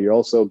 You're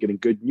also getting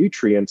good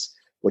nutrients,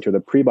 which are the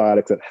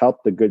prebiotics that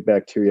help the good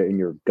bacteria in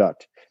your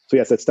gut. So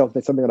yes, that's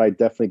something that I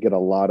definitely get a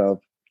lot of.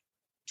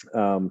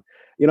 And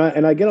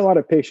I get a lot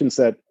of patients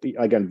that,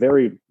 again,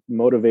 very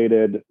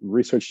motivated,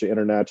 research the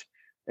internet.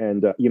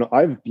 And,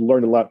 I've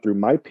learned a lot through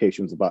my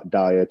patients about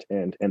diet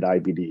and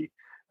IBD.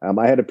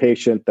 I had a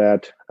patient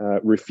that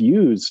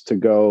refused to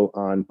go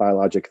on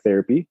biologic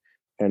therapy.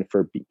 And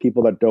for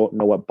people that don't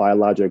know what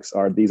biologics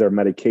are, these are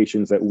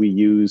medications that we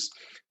use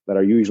that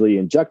are usually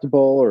injectable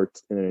or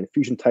in an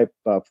infusion type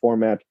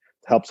format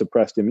to help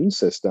suppress the immune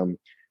system.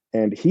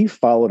 And he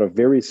followed a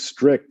very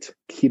strict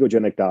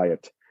ketogenic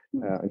diet.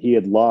 And he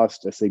had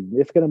lost a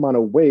significant amount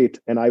of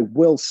weight. And I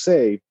will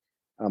say,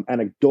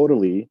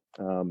 anecdotally,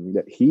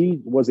 that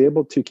he was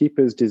able to keep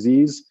his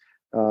disease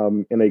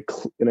in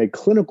a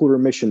clinical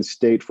remission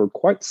state for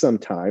quite some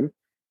time.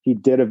 He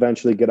did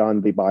eventually get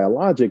on the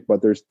biologic,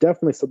 but there's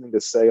definitely something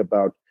to say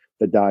about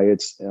the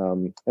diets.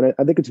 And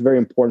I think it's very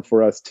important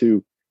for us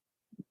to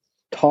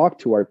talk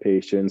to our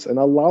patients and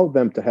allow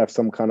them to have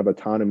some kind of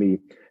autonomy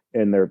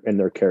in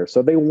their care.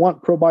 So they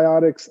want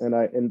probiotics,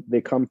 and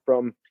they come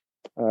from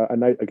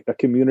a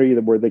community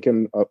where they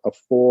can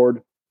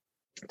afford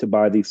to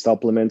buy these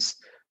supplements.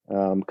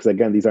 Because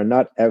again, these are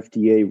not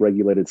FDA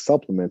regulated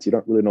supplements. You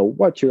don't really know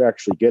what you're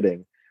actually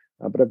getting.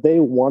 But if they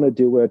want to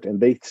do it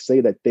and they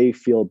say that they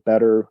feel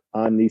better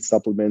on these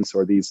supplements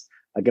or these,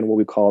 again, what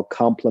we call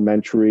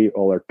complementary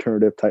or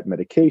alternative type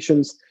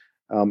medications,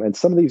 and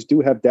some of these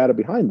do have data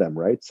behind them,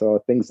 right?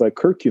 So things like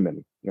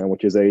curcumin,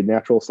 which is a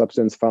natural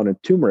substance found in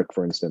turmeric,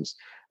 for instance.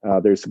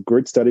 There's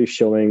great studies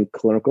showing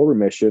clinical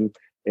remission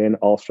in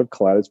ulcerative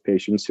colitis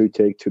patients who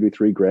take 2 to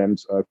 3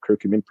 grams of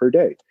curcumin per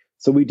day.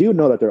 So we do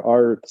know that there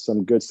are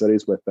some good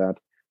studies with that.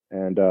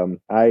 And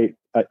I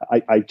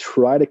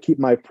try to keep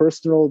my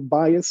personal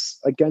bias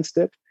against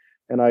it.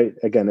 And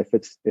if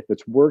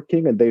it's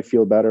working and they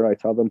feel better, I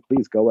tell them,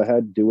 please go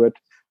ahead, do it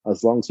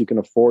as long as you can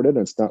afford it and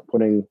it's not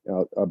putting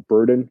a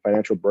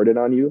financial burden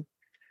on you.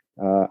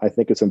 I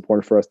think it's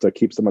important for us to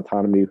keep some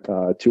autonomy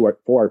for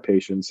our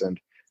patients and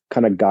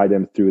kind of guide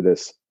them through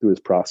this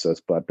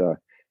process. But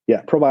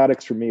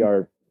probiotics for me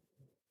are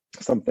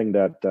something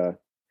that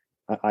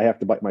I have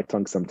to bite my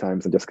tongue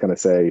sometimes and just kind of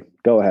say,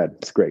 go ahead,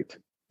 it's great.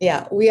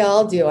 Yeah, we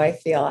all do. I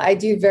feel I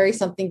do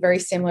something very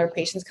similar.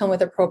 Patients come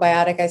with a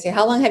probiotic. I say,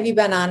 how long have you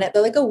been on it?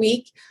 They're like, a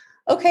week.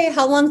 Okay.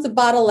 How long does the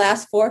bottle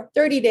last for?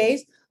 30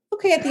 days.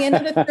 Okay. At the end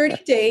of the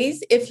 30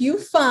 days, if you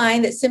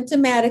find that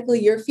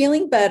symptomatically you're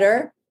feeling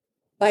better,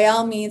 by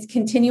all means,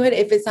 continue it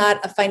if it's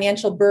not a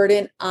financial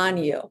burden on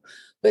you.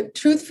 But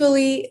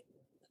truthfully,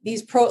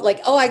 these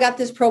I got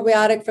this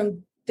probiotic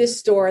from this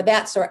store or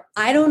that store.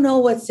 I don't know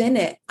what's in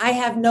it. I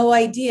have no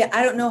idea.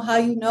 I don't know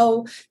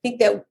how think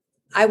that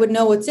I would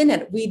know what's in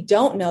it. We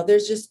don't know.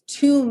 There's just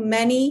too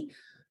many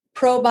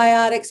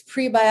probiotics,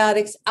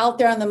 prebiotics out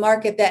there on the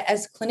market that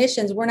as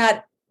clinicians,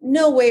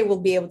 no way we'll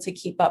be able to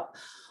keep up.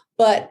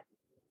 But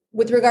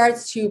with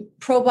regards to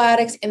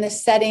probiotics in the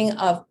setting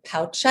of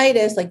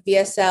pouchitis, like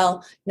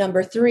VSL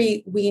number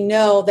 3, we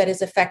know that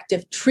is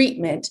effective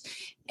treatment.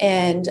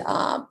 And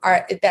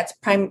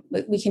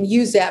we can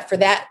use that for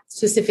that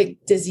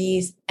specific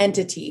disease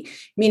entity,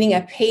 meaning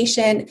a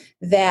patient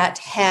that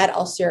had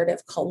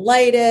ulcerative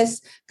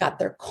colitis, got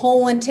their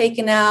colon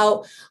taken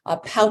out, a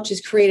pouch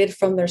is created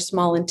from their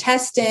small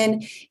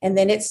intestine, and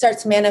then it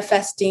starts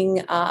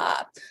manifesting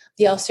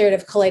the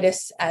ulcerative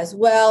colitis as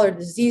well, or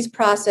disease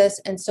process.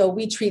 And so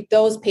we treat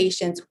those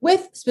patients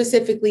with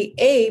specifically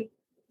a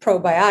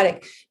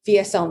probiotic,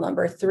 VSL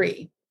number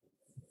 3.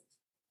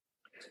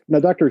 Now,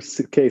 Dr.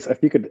 Case,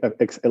 if you could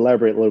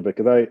elaborate a little bit,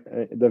 because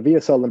the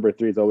VSL number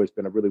 3 has always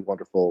been a really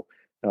wonderful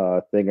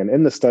thing, and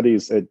in the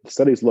studies,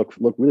 studies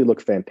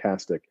look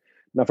fantastic.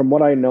 Now, from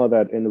what I know,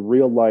 that in the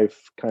real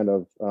life kind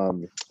of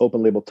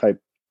open label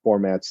type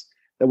formats,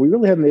 that we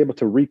really haven't been able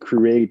to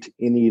recreate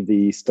any of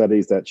the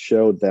studies that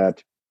showed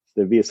that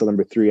the VSL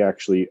number 3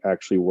 actually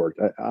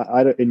worked.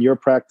 In your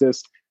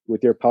practice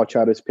with your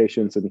pouchitis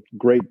patients, and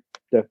great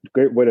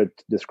way to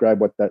describe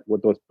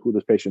who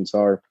those patients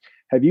are.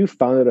 Have you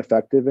found it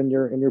effective in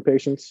your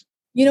patients?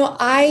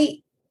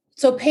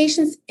 So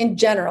patients in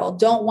general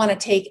don't want to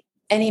take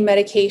any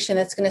medication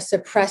that's going to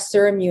suppress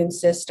their immune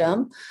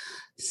system.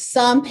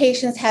 Some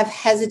patients have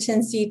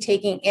hesitancy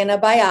taking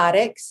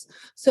antibiotics.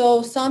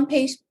 So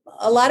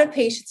a lot of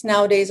patients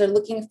nowadays are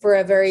looking for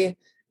a very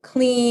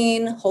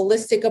clean,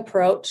 holistic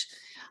approach.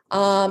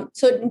 So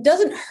it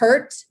doesn't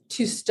hurt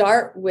to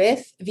start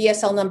with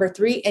VSL number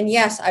 3. And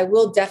yes, I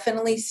will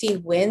definitely see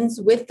wins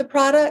with the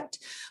product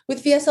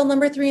with VSL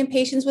number 3 in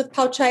patients with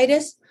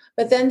pouchitis.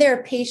 But then there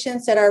are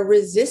patients that are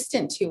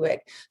resistant to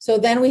it. So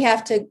then we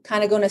have to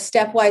kind of go in a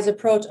stepwise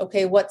approach.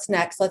 Okay, what's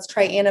next? Let's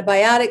try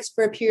antibiotics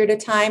for a period of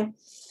time.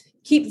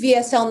 Keep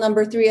VSL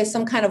number 3 as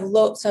some kind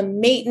of some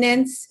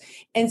maintenance,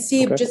 and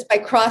see if just by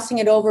crossing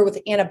it over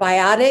with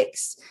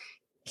antibiotics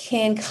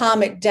can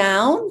calm it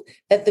down,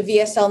 that the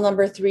VSL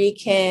number 3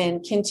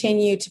 can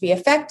continue to be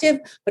effective.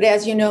 But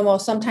as you know,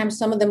 sometimes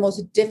some of the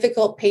most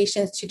difficult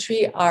patients to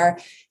treat are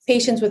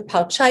patients with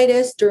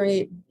pouchitis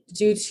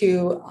due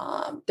to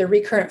the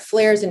recurrent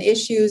flares and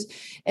issues,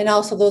 and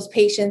also those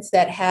patients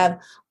that have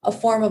a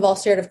form of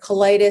ulcerative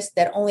colitis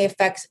that only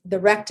affects the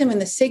rectum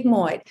and the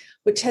sigmoid,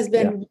 which has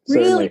been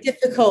really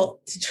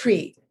difficult to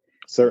treat.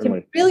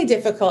 Certainly. Really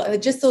difficult,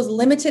 and just those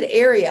limited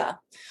area.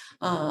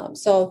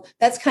 So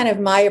that's kind of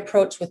my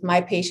approach with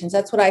my patients.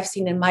 That's what I've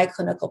seen in my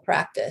clinical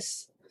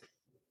practice.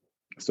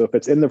 So if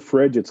it's in the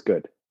fridge, it's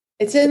good.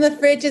 It's in the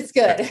fridge, it's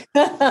good.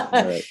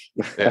 Right.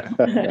 Yeah.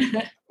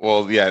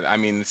 Well, yeah, I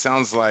mean, it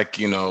sounds like,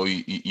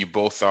 you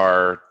both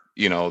are,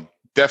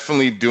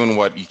 definitely doing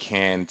what you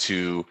can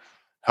to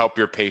help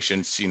your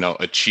patients,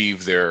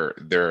 achieve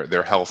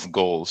their health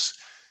goals.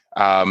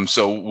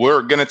 So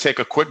we're going to take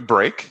a quick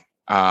break.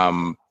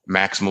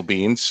 Maximal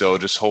Beings. So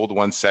just hold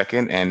 1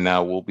 second and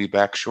we'll be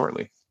back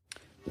shortly.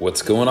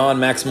 What's going on,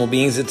 Maximal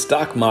Beings? It's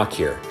Doc Mock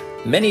here.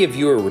 Many of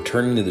you are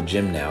returning to the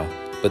gym now,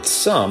 but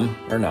some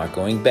are not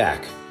going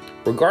back.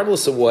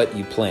 Regardless of what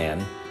you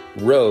plan,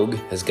 Rogue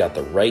has got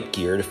the right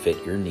gear to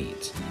fit your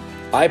needs.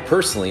 I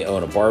personally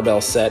own a barbell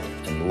set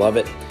and love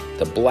it.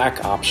 The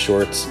Black Ops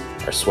shorts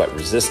are sweat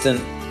resistant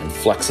and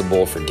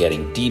flexible for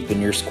getting deep in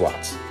your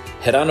squats.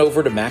 Head on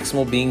over to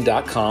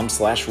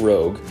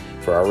maximalbeing.com/rogue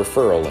for our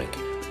referral link.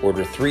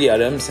 Order 3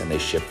 items and they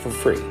ship for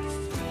free.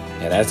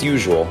 And as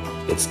usual,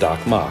 it's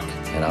Doc Mock,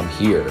 and I'm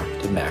here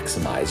to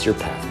maximize your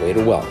pathway to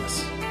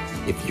wellness.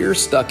 If you're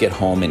stuck at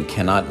home and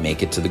cannot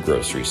make it to the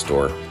grocery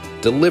store,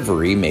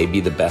 delivery may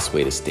be the best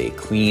way to stay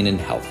clean and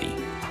healthy.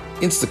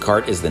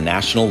 Instacart is the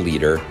national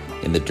leader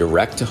in the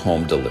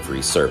direct-to-home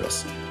delivery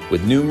service.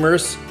 With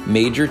numerous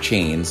major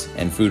chains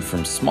and food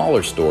from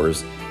smaller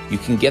stores, you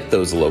can get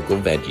those local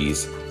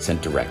veggies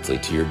sent directly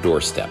to your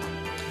doorstep.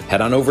 Head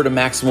on over to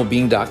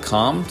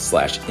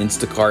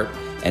maximalbeing.com/Instacart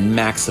and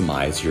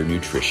maximize your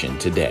nutrition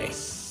today.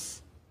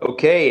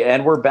 Okay,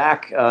 and we're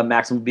back,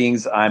 Maximal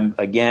Beings. I'm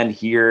again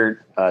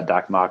here,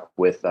 Doc Mock,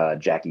 with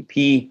Jackie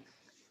P.,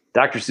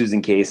 Dr.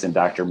 Susan Case, and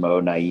Dr. Mo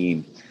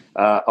Naem.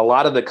 A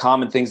lot of the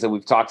common things that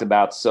we've talked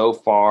about so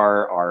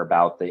far are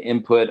about the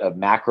input of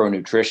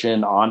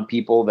macronutrition on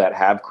people that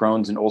have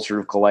Crohn's and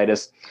ulcerative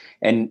colitis.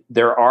 And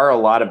there are a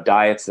lot of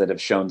diets that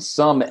have shown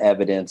some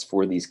evidence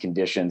for these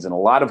conditions, and a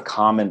lot of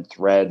common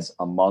threads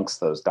amongst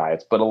those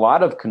diets, but a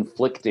lot of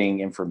conflicting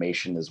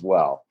information as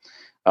well.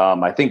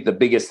 I think the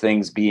biggest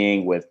things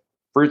being with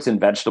fruits and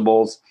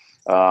vegetables,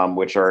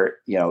 which are,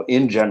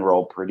 in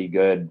general, pretty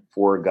good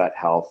for gut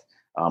health.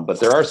 But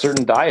there are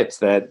certain diets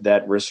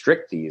that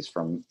restrict these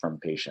from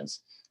patients.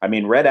 I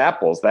mean, red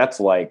apples,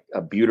 that's like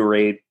a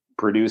butyrate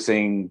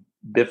producing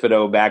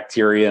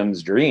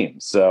bifidobacterium's dream.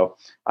 So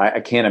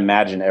I can't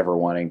imagine ever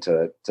wanting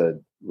to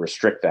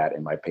restrict that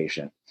in my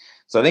patient.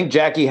 So I think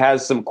Jackie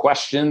has some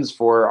questions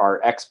for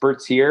our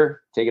experts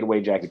here. Take it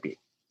away, Jackie P.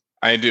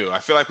 I do. I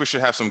feel like we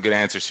should have some good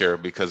answers here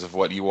because of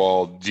what you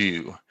all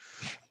do.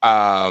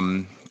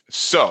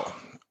 So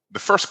the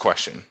first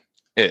question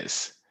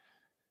is,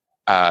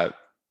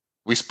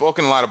 we've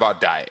spoken a lot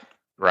about diet,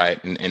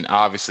 right? And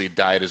obviously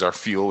diet is our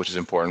fuel, which is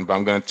important, but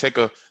I'm going to take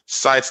a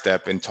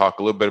sidestep and talk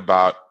a little bit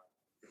about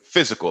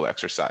physical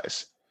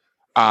exercise.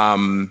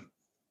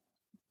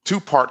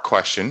 Two-part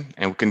question,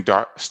 and we can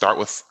start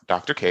with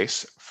Dr.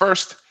 Case.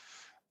 First,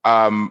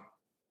 how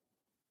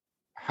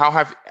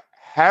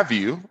have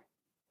you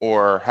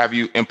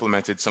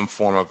implemented some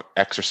form of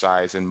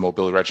exercise and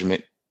mobility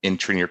regimen in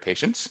treating your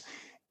patients?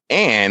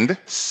 And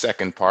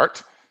second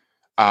part,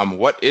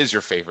 what is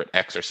your favorite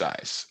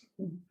exercise?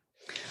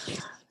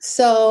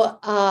 So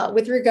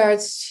with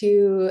regards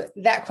to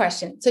that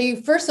question, so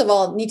you first of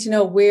all need to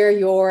know where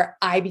your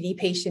IBD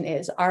patient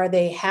is. Are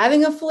they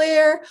having a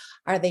flare?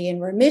 Are they in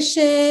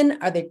remission?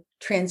 Are they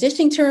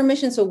transitioning to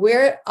remission? So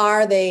where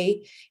are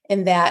they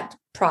in that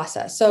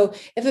process? So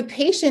if a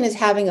patient is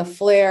having a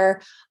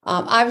flare,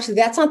 obviously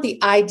that's not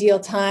the ideal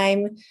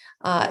time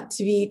to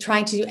be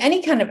trying to do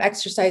any kind of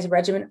exercise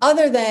regimen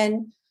other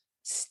than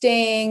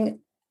staying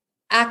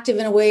active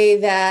in a way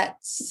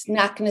that's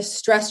not going to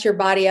stress your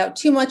body out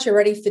too much. You're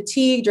already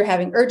fatigued, you're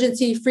having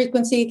urgency,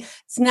 frequency.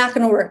 It's not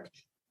going to work.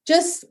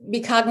 Just be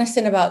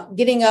cognizant about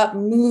getting up,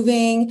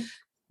 moving,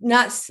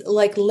 not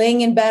like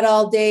laying in bed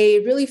all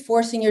day, really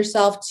forcing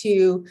yourself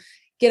to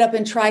get up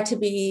and try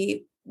to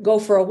go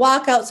for a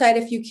walk outside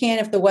if you can,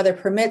 if the weather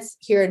permits.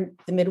 Here in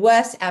the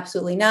Midwest,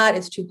 absolutely not.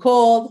 It's too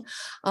cold,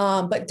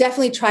 but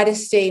definitely try to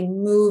stay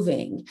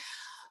moving.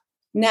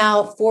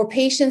 Now, for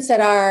patients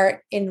that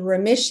are in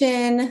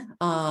remission,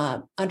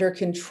 under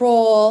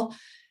control,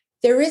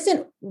 there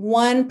isn't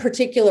one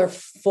particular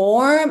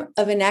form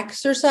of an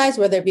exercise,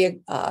 whether it be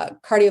a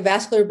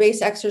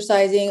cardiovascular-based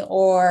exercising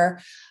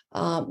or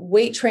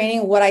weight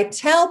training. What I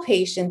tell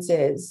patients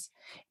is,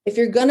 if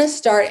you're going to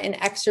start an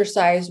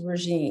exercise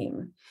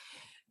regime,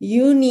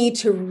 you need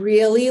to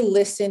really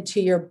listen to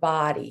your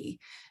body,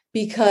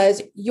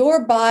 because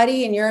your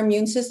body and your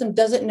immune system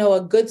doesn't know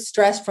a good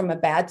stress from a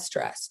bad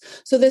stress.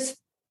 So this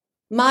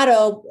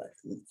motto,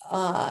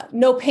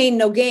 no pain,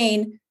 no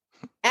gain,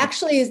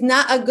 actually is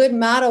not a good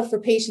motto for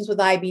patients with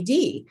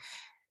IBD.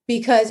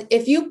 Because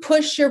if you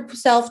push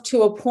yourself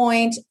to a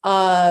point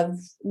of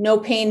no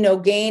pain, no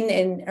gain,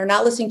 and are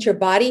not listening to your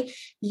body,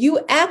 you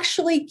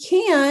actually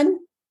can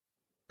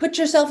put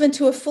yourself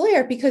into a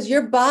flare, because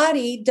your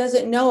body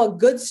doesn't know a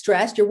good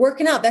stress. You're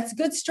working out. That's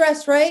good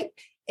stress, right?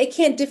 It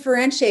can't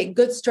differentiate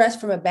good stress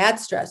from a bad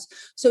stress.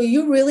 So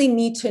you really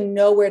need to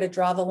know where to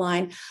draw the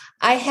line.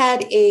 I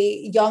had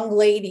a young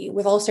lady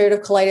with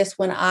ulcerative colitis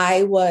when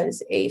I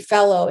was a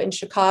fellow in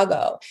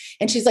Chicago.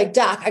 And she's like,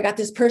 "Doc, I got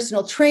this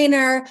personal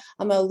trainer.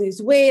 I'm going to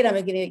lose weight. I'm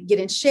going to get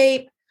in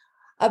shape."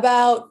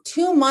 About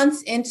 2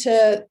 months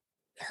into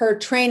her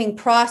training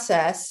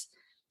process,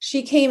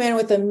 she came in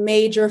with a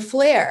major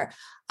flare.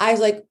 I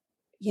was like,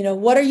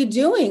 "What are you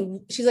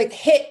doing?" She's like,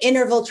 "HIIT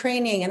interval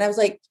training." And I was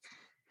like,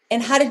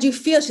 "And how did you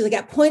feel?" She's like,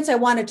 "At points I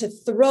wanted to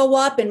throw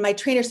up." And my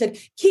trainer said,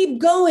 "Keep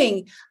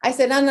going." I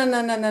said,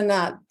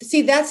 No.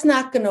 See, that's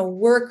not going to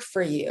work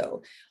for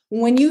you.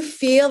 When you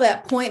feel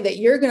that point that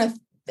you're going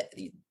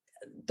to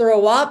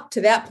throw up,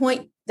 to that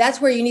point,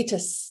 that's where you need to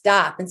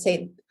stop and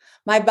say,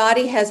 "My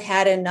body has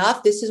had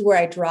enough. This is where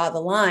I draw the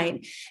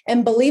line."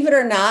 And believe it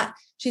or not,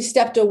 she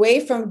stepped away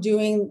from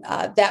doing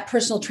that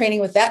personal training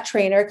with that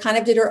trainer, kind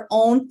of did her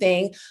own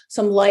thing,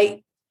 some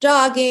light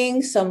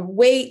jogging, some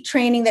weight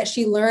training that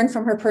she learned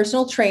from her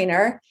personal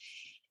trainer.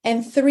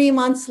 And 3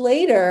 months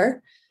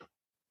later,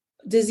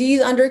 disease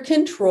under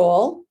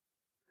control,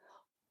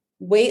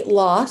 weight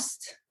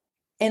lost,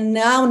 and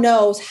now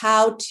knows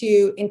how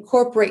to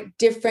incorporate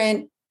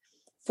different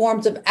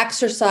forms of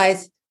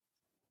exercise,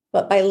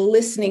 but by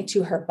listening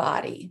to her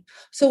body.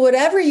 So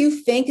whatever you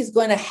think is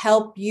going to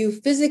help you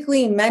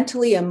physically,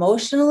 mentally,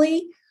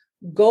 emotionally,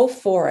 go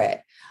for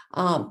it.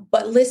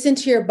 But listen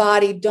to your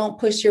body. Don't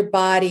push your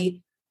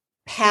body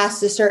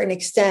past a certain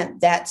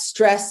extent that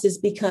stress is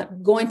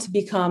going to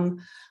become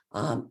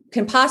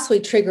can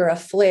possibly trigger a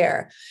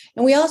flare.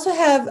 And we also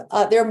have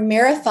there are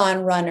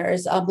marathon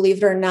runners, believe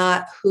it or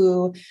not,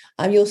 who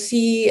you'll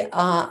see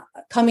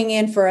coming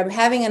in for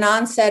having an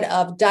onset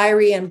of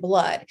diarrhea and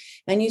blood.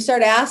 And you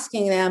start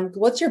asking them,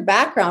 "What's your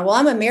background?" "Well,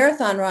 I'm a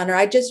marathon runner.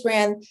 I just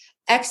ran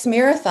X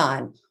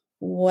marathon."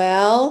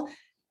 Well,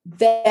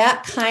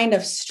 that kind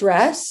of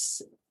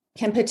stress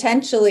can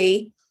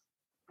potentially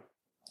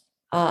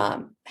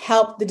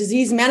help the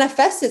disease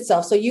manifest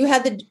itself. So you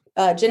had the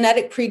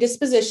genetic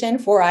predisposition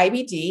for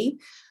IBD,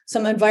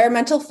 some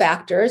environmental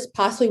factors,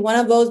 possibly one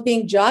of those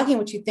being jogging,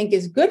 which you think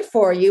is good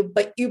for you,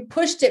 but you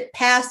pushed it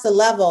past the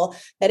level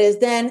that is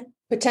then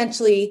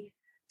potentially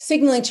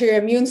signaling to your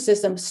immune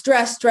system,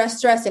 stress,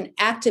 and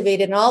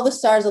activated, and all the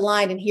stars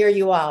aligned. And here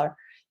you are,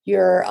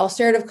 your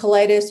ulcerative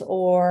colitis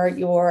or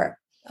your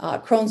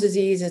Crohn's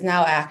disease is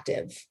now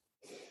active.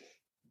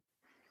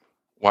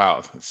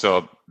 Wow.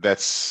 So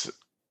that's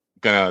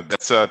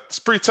it's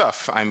pretty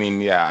tough. I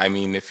mean, yeah, I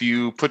mean, if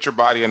you put your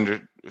body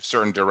under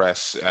certain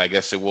duress, I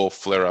guess it will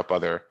flare up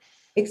other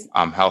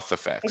health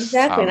effects.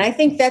 Exactly. And I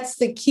think that's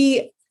the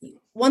key.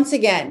 Once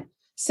again,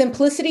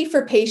 simplicity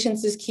for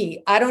patients is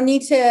key. I don't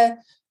need to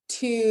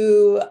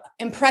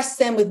impress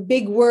them with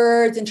big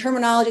words and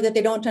terminology that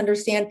they don't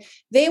understand.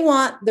 They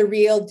want the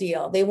real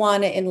deal. They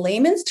want it in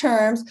layman's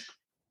terms,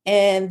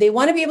 and they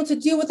want to be able to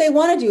do what they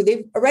want to do.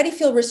 They already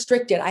feel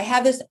restricted. I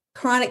have this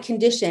chronic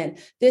condition.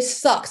 This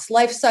sucks.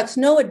 Life sucks.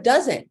 No, it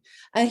doesn't.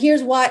 And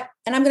here's why.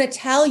 And I'm going to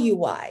tell you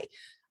why.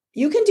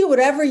 You can do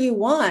whatever you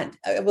want.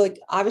 Like,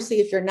 obviously,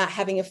 if you're not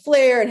having a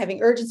flare and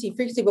having urgency,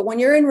 frequency, but when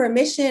you're in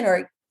remission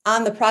or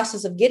on the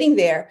process of getting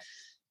there,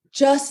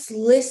 just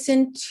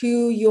listen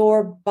to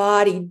your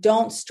body.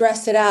 Don't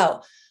stress it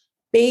out.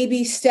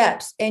 Baby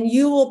steps, and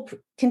you will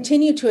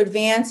continue to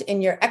advance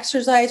in your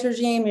exercise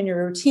regime, in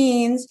your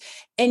routines,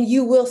 and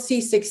you will see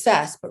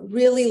success. But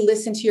really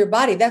listen to your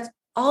body. That's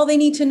all they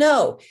need to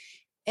know.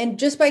 And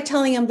just by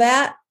telling them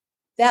that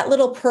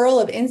little pearl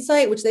of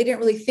insight, which they didn't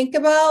really think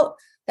about,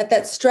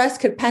 that stress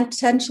could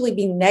potentially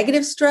be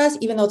negative stress,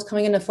 even though it's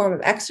coming in the form of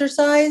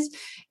exercise,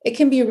 it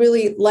can be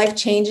really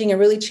life-changing and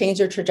really change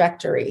your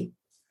trajectory.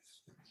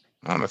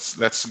 Oh,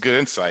 that's good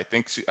insight.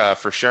 Thanks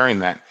for sharing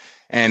that.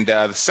 And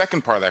the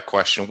second part of that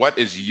question, what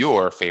is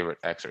your favorite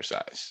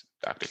exercise,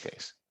 Dr.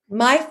 Case?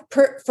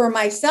 For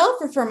myself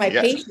or for my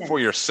patients? For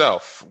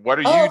yourself. What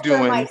are you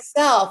doing for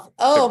myself?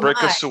 to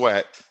break a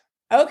sweat?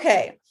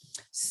 Okay.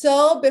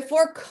 So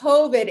before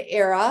COVID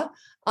era,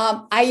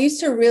 I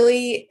used to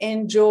really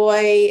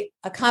enjoy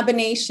a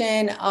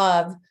combination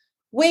of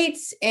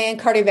weights and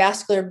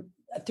cardiovascular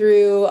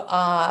through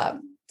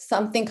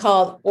something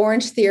called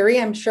Orange Theory.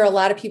 I'm sure a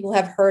lot of people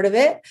have heard of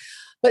it.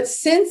 But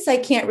since I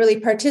can't really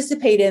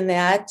participate in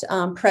that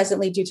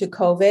presently due to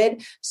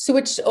COVID,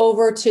 switched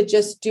over to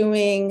just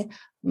doing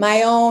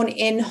my own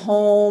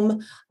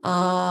in-home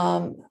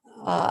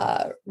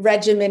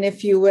regimen,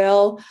 if you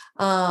will.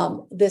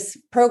 This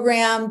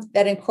program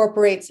that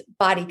incorporates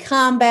body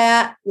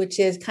combat, which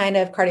is kind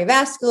of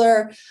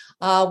cardiovascular,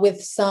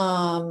 with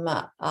some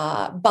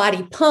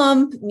body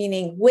pump,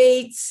 meaning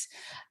weights,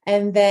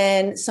 and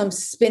then some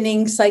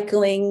spinning,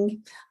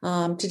 cycling,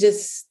 to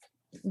just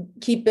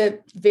keep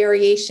it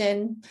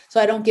variation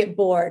so I don't get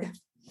bored.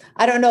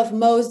 I don't know if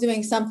Mo's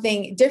doing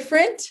something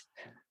different.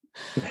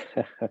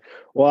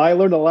 Well, I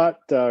learned a lot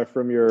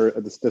from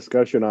this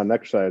discussion on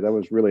exercise. That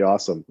was really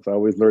awesome. So I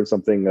always learn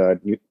something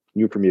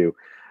new from you.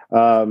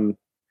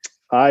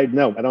 I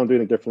don't do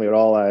anything differently at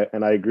all.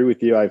 I agree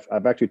with you.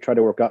 I've actually tried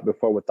to work out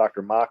before with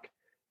Dr. Mock,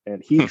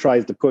 and he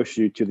tries to push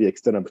you to the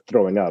extent of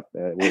throwing up.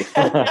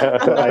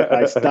 So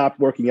I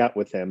stopped working out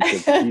with him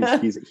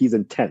because he's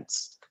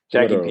intense.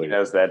 Jackie P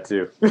knows that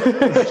too.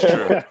 That's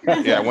true.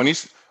 Yeah, when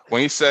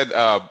you said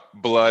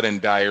blood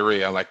and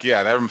diarrhea, I'm like,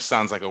 yeah, that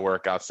sounds like a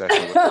workout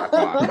session with Doc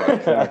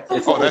Mock.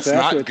 That's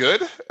not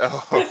good?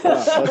 Oh. Yeah,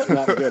 that's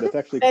not good. It's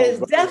actually that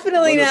is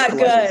definitely not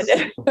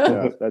good.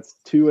 Yeah, that's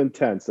too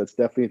intense. That's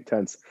definitely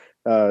intense.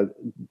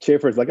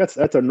 Schaefer's like,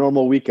 that's a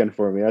normal weekend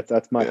for me.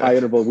 That's my high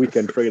interval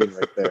weekend training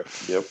right there.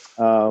 Yep.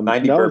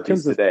 90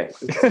 burpees today.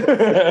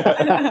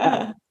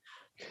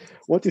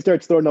 Once he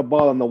starts throwing the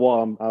ball on the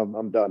wall,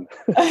 I'm done.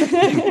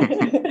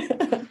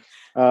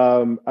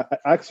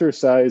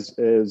 Exercise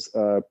is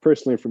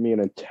personally for me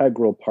an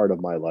integral part of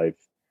my life.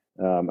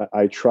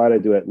 I try to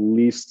do at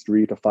least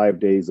 3 to 5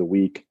 days a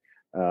week.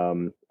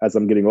 As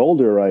I'm getting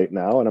older right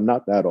now, and I'm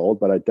not that old,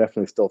 but I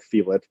definitely still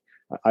feel it.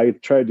 I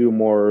try to do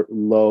more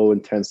low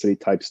intensity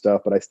type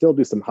stuff, but I still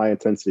do some high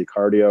intensity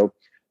cardio.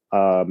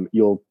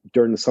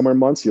 During the summer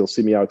months, you'll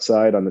see me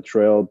outside on the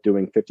trail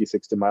doing 50,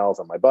 60 miles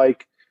on my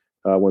bike.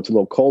 When it's a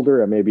little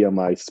colder, I may be on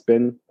my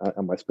spin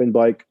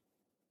bike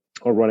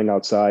or running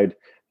outside,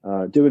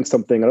 doing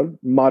something at a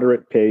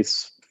moderate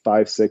pace,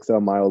 5, 6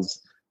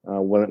 miles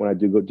when I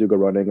do go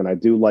running. And I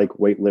do like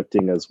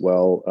weightlifting as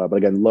well. But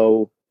again,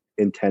 low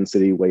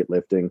intensity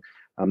weightlifting.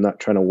 I'm not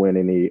trying to win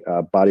any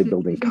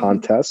bodybuilding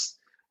contests.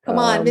 Come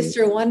on,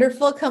 Mr.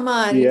 Wonderful. Come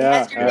on. Yeah, you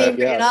has your name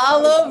written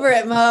all over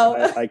it, Mo.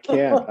 I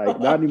can't.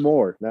 Not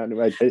anymore.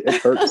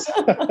 It hurts.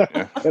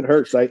 It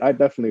hurts. I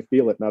definitely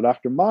feel it. Now,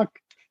 Dr. Mock,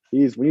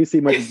 when you see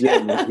him at the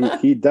gym,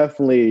 he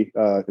definitely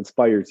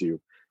inspires you.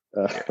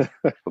 Well,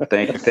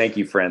 thank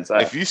you, friends.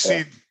 If you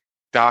see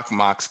Doc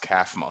Mock's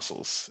calf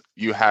muscles,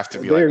 you have to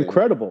be they're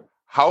incredible.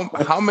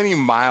 How many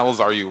miles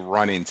are you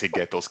running to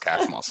get those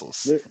calf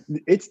muscles?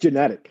 It's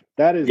genetic.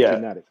 That is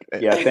genetic.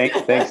 Yeah.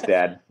 Thanks,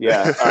 Dad.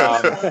 Yeah.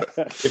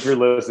 If you're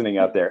listening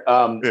out there,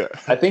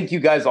 I think you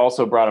guys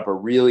also brought up a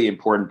really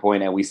important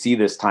point, and we see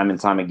this time and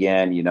time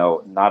again.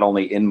 Not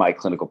only in my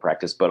clinical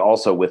practice, but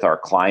also with our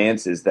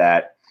clients, is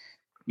that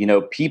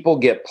people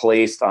get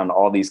placed on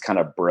all these kind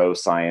of bro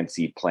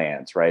science-y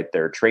plans, right?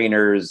 Their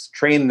trainers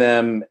train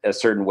them a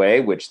certain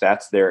way, which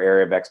that's their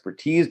area of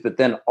expertise, but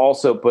then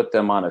also put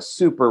them on a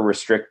super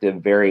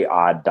restrictive, very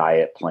odd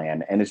diet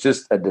plan. And it's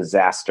just a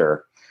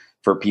disaster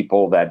for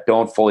people that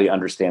don't fully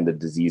understand the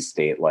disease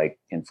state, like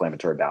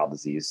inflammatory bowel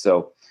disease.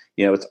 So,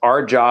 It's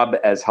our job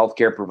as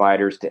healthcare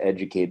providers to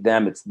educate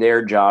them. It's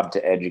their job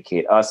to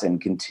educate us and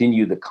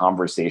continue the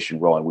conversation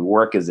rolling. We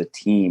work as a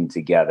team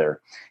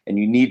together, and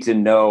you need to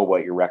know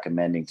what you're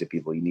recommending to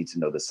people. You need to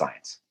know the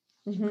science.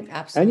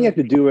 Absolutely. And you have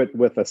to do it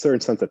with a certain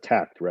sense of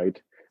tact,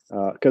 right?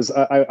 Because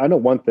I know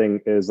one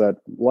thing is that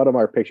a lot of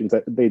our patients,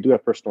 that they do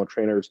have personal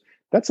trainers.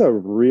 That's a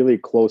really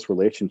close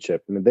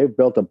relationship. I mean, they've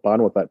built a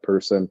bond with that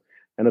person.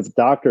 And as a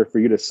doctor, for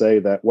you to say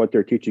that what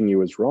they're teaching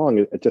you is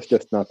wrong, it's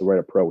just not the right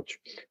approach.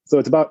 So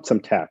it's about some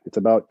tact. It's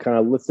about kind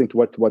of listening to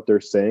what they're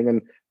saying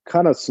and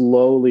kind of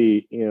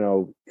slowly,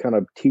 kind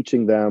of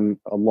teaching them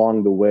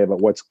along the way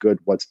about what's good,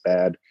 what's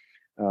bad.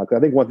 'Cause I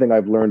think one thing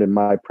I've learned in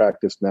my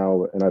practice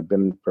now, and I've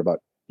been for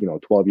about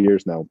 12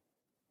 years now,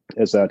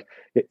 is that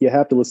you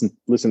have to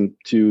listen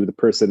to the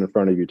person in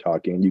front of you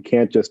talking. You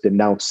can't just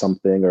denounce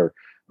something or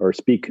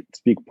speak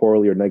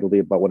poorly or negatively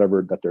about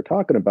whatever that they're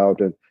talking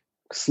about, and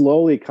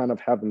slowly kind of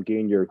have them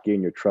gain your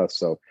trust.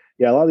 So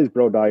yeah, a lot of these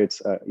bro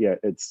diets,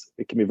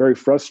 it can be very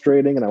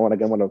frustrating, and I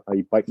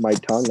bite my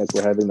tongue as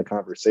we're having the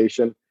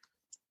conversation.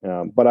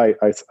 But I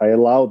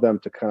allow them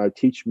to kind of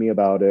teach me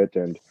about it,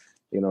 and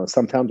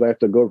sometimes I have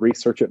to go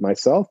research it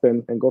myself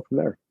and go from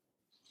there.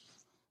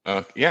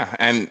 To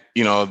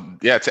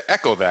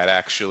echo that,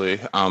 actually,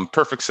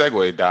 perfect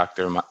segue,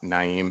 Dr.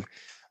 Naem.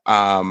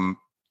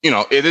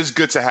 It is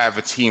good to have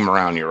a team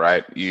around you,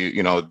 right?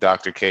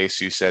 Dr.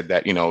 Case, you said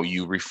that,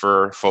 you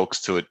refer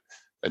folks to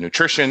a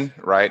nutrition,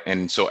 right?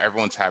 And so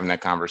everyone's having that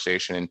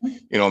conversation,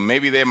 and,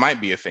 maybe there might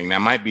be a thing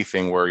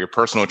where your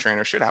personal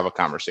trainer should have a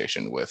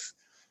conversation with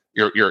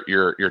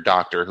your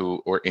doctor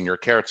or in your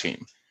care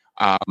team.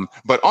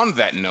 But on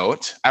that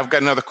note, I've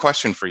got another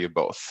question for you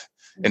both.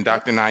 And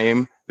Dr.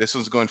 Naem, this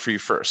one's going for you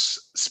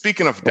first.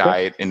 Speaking of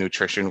diet and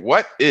nutrition,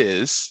 what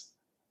is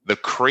the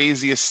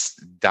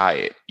craziest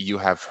diet you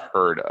have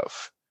heard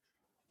of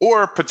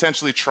or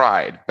potentially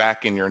tried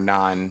back in your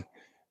non-doctor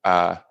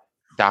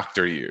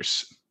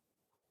years?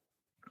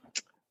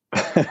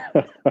 I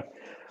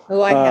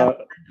have.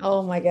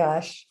 Oh my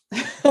gosh.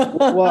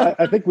 Well,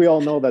 I think we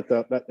all know that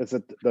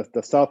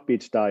the South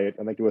Beach diet.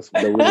 I think it was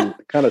the really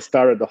kind of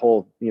started the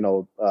whole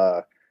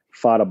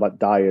thought about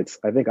diets.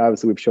 I think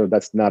obviously we've shown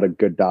that's not a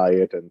good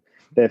diet, and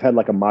they've had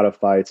like a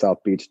modified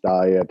South Beach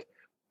diet.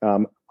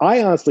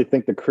 I honestly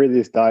think the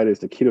craziest diet is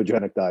the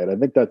ketogenic diet. I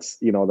think that's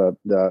the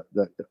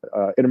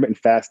intermittent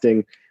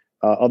fasting.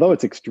 Although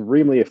it's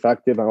extremely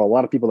effective, I know a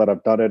lot of people that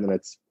have done it, and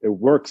it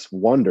works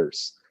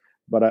wonders.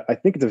 But I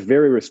think it's a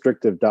very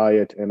restrictive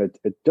diet, and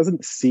it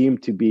doesn't seem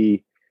to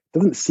me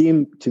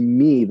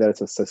that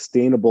it's a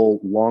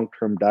sustainable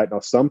long-term diet. Now,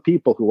 some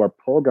people who are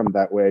programmed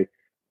that way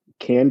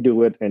can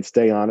do it and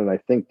stay on it. I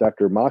think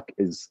Dr. Mock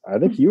I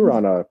think you were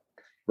on a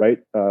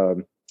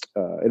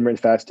intermittent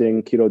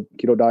fasting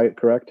keto diet,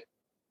 correct?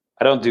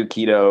 I don't do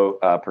keto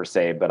per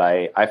se, but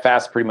I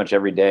fast pretty much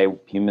every day.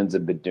 Humans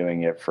have been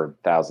doing it for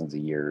thousands of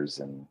years,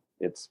 and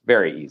it's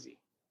very easy.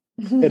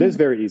 It is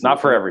very easy.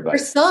 Not for everybody.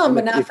 For some,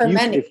 but not for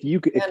many. If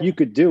you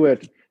could do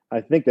it, I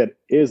think that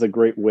is a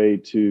great way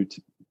to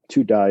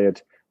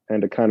diet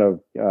and to kind of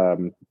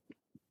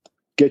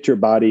get your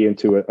body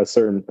into a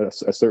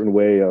certain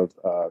way of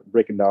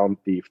breaking down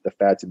the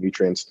fats and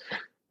nutrients.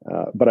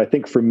 But I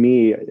think for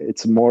me,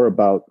 it's more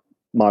about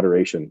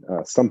moderation,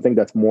 something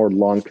that's more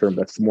long-term,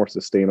 that's more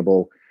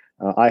sustainable.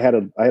 I had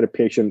a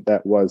patient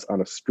that was on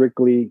a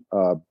strictly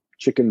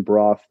chicken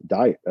broth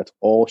diet. That's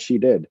all she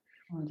did.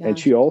 Oh, and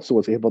she also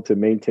was able to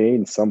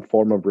maintain some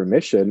form of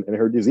remission in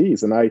her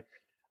disease. And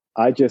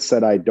I just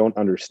said, I don't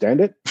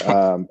understand it.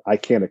 I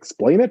can't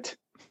explain it.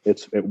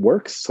 It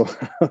works. So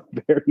I'm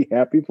very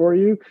happy for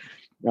you.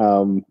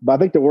 But I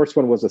think the worst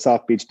one was the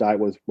South Beach diet,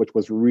 which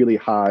was really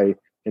high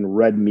in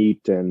red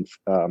meat and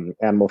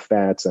animal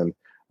fats, and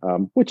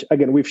which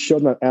again, we've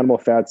shown that animal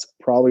fats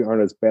probably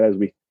aren't as bad as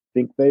we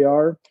think they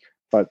are,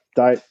 but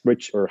diet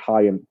rich or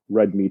high in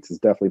red meats is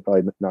definitely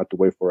probably not the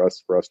way for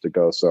us to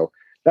go. So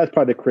that's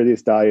probably the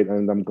craziest diet,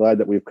 and I'm glad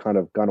that we've kind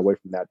of gone away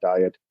from that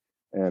diet.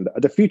 And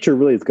the future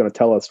really is going to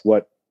tell us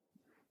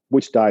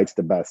which diet's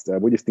the best.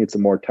 We just need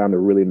some more time to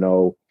really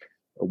know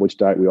which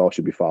diet we all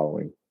should be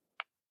following.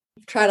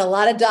 I've tried a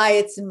lot of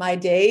diets in my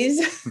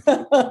days.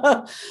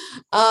 I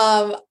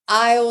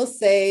will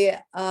say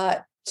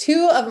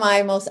two of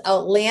my most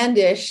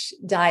outlandish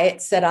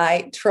diets that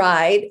I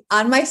tried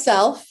on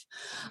myself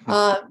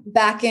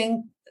back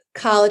in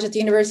college at the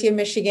University of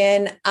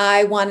Michigan.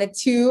 I wanted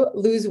to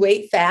lose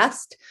weight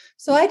fast.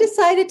 So I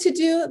decided to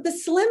do the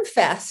Slim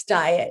Fast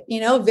diet,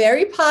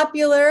 very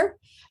popular.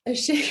 A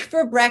shake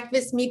for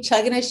breakfast, me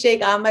chugging a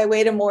shake on my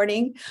way to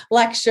morning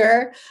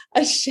lecture,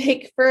 a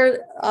shake for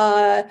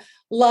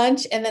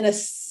lunch, and then a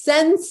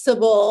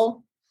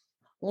sensible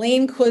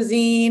lean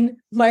cuisine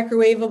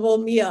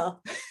microwavable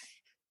meal.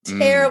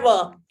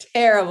 Terrible.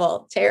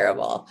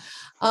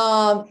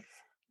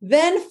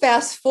 Then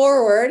fast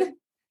forward,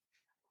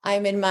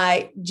 I'm in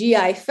my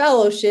GI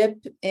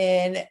fellowship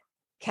in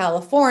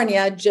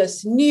California,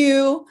 just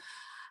new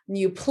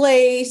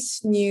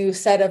place, new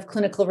set of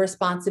clinical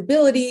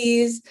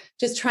responsibilities,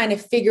 just trying to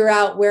figure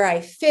out where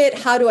I fit.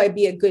 How do I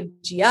be a good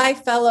GI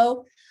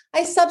fellow?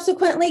 I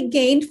subsequently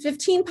gained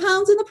 15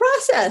 pounds in the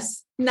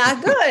process.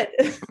 Not good.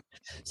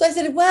 So I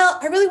said, well,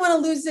 I really want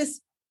to lose this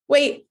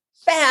weight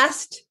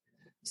fast.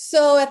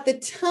 So at the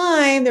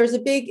time, there was a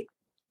big,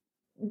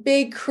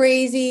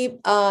 crazy,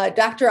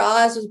 Dr.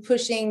 Oz was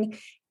pushing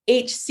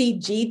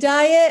HCG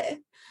diet.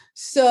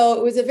 So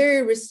it was a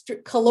very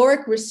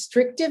caloric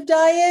restrictive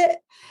diet.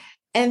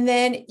 And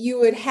then you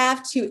would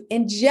have to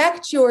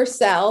inject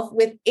yourself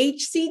with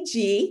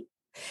HCG.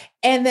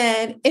 And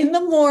then in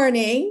the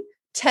morning,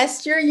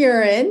 test your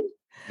urine.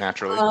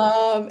 Naturally.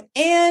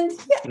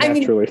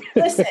 Naturally.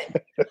 Listen,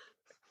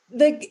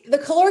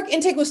 the caloric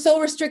intake was so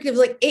restrictive,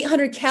 like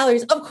 800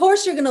 calories. Of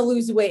course you're going to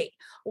lose weight.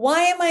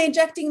 Why am I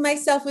injecting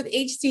myself with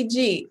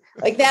HCG?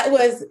 Like, that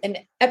was an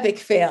epic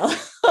fail.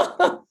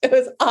 It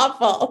was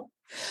awful.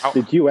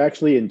 Did you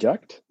actually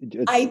inject?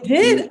 I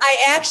did.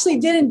 I actually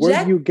did inject.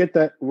 Where do you get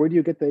that? Where do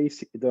you get the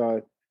AC?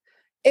 It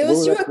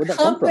was through a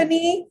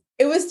company.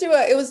 It was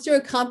through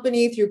a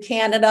company through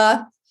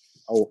Canada.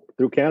 Oh,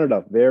 through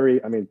Canada. Very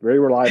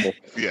reliable.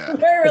 Yeah.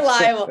 Very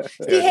reliable.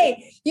 See,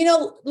 hey,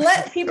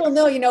 let people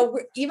know,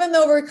 even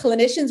though we're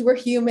clinicians, we're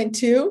human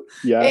too.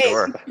 Yeah. Hey,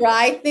 Sure. we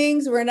try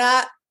things.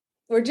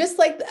 We're just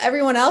like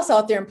everyone else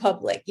out there in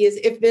public.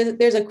 If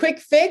there's a quick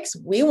fix,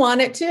 we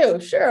want it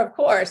too. Sure, of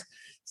course.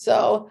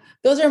 So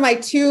those are my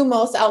two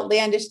most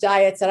outlandish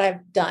diets that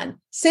I've done.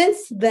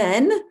 Since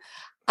then,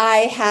 I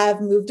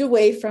have moved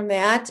away from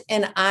that,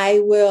 and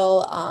I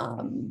will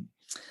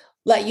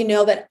let you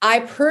know that I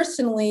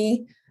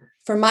personally,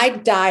 for my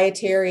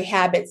dietary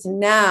habits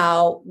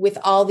now, with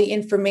all the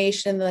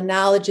information, the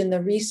knowledge, and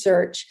the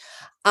research,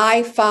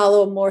 I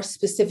follow a more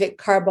specific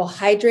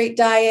carbohydrate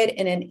diet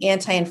and an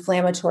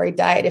anti-inflammatory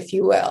diet, if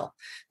you will.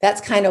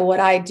 That's kind of what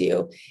I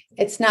do.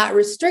 It's not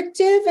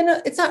restrictive,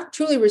 and it's not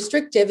truly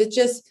restrictive. It's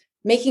just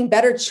making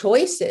better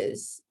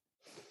choices.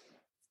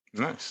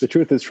 Nice. The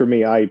truth is, for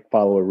me, I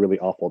follow a really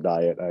awful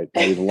diet. I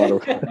eat a lot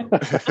of,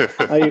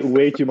 I eat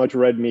way too much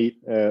red meat,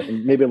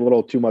 and maybe a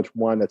little too much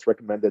one that's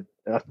recommended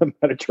on the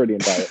Mediterranean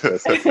diet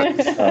list.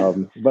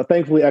 But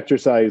thankfully,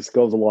 exercise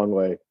goes a long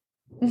way.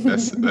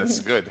 That's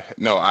good.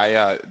 No,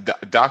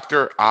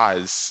 Dr.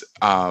 Oz,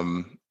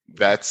 I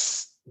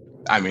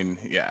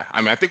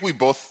think we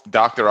both,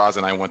 Dr. Oz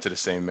and I went to the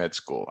same med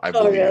school, I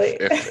believe, really?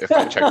 if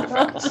I check the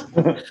facts,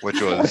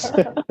 which was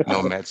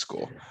no med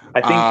school.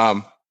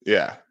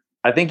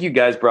 I think you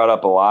guys brought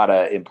up a lot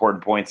of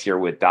important points here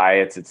with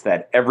diets. It's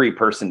that every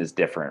person is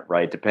different,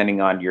 right?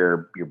 Depending on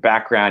your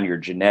background, your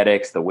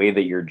genetics, the way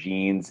that your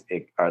genes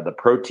are, the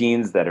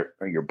proteins that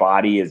your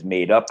body is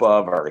made up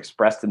of are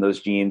expressed in those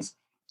genes.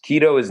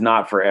 Keto is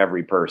not for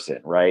every person,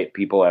 right?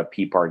 People have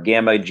PPAR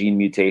gamma gene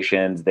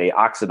mutations. They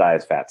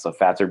oxidize fats. So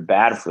fats are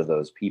bad for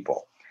those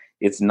people.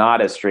 It's not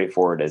as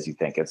straightforward as you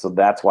think. And so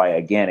that's why,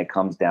 again, it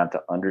comes down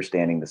to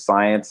understanding the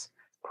science,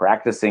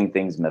 practicing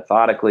things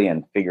methodically,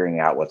 and figuring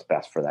out what's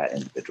best for that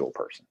individual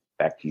person.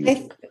 Back to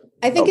you.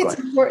 I think it's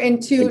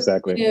important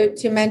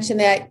to mention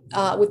that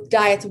with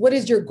diets, what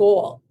is your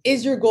goal?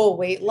 Is your goal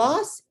weight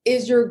loss?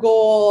 Is your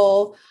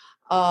goal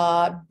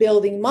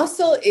building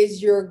muscle?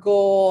 Is your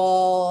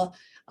goal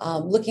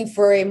looking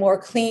for a more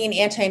clean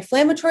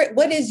anti-inflammatory?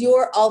 What is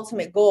your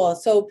ultimate goal?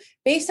 So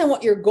based on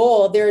what your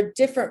goal, there are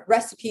different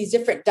recipes,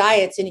 different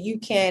diets, and you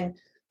can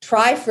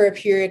try for a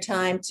period of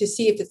time to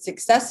see if it's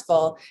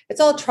successful. It's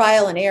all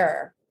trial and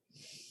error.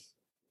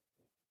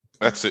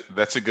 That's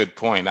a good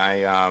point.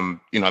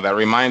 That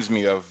reminds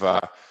me of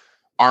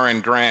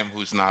R.N. Graham,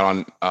 who's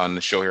not on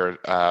the show here,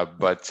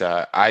 but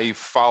I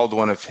followed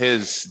one of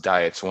his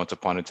diets once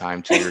upon a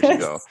time 2 years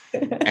ago,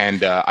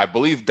 and I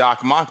believe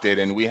Doc Mock did,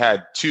 and we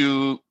had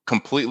two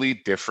completely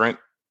different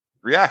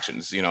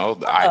reactions.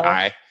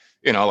 I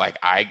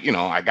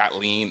got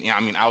lean.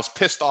 I was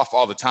pissed off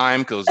all the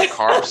time because it was a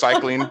carb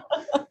cycling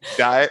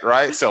diet,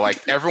 right? So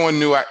like everyone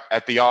knew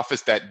at the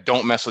office that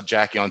don't mess with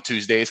Jackie on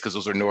Tuesdays because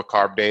those are no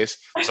carb days.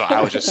 So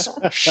I was just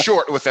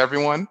short with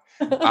everyone.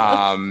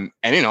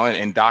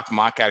 And Doc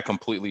Mock had a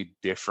completely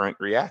different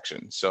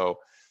reaction. So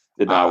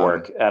did not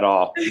work at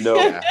all. No.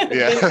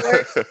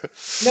 Yeah.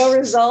 No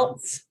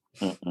results.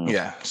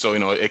 Yeah. So,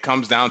 it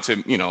comes down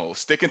to,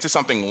 sticking to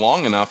something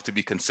long enough to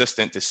be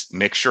consistent to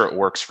make sure it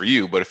works for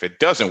you. But if it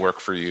doesn't work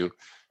for you,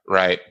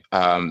 right,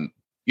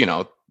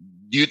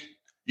 you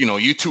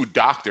two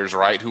doctors,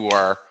 right, who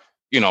are,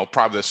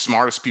 probably the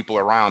smartest people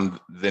around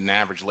than the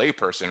average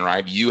layperson,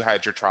 right? You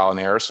had your trial and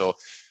error. So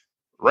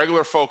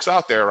regular folks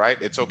out there,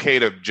 right, it's okay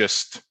to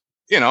just,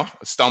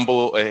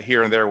 stumble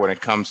here and there when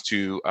it comes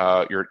to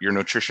your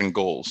nutrition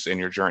goals in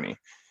your journey.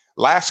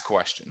 Last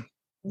question.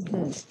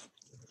 Mm-hmm.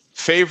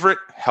 Favorite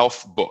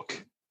health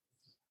book?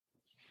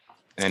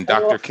 And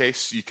Dr.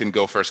 Case, you can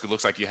go first. It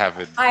looks like you have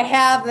it. I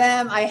have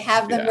them.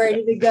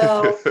 Ready to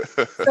go.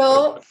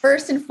 So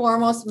first and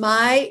foremost,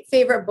 my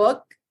favorite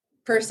book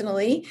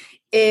personally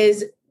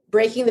is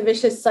Breaking the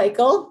Vicious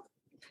Cycle.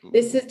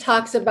 This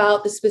talks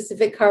about the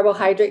specific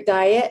carbohydrate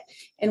diet.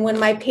 And when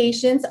my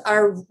patients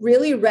are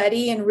really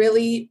ready and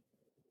really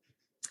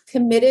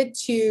committed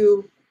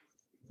to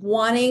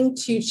wanting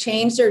to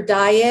change their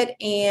diet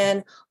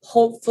and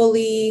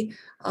hopefully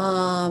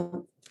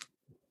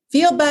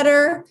feel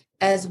better,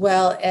 as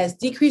well as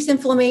decrease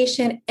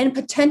inflammation and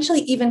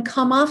potentially even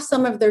come off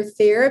some of their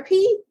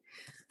therapy,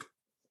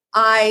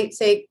 I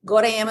say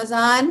go to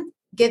Amazon,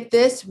 get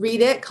this,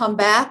 read it, come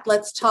back,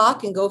 let's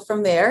talk and go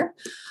from there.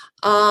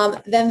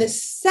 Then the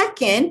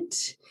second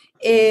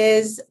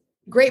is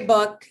great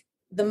book,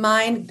 The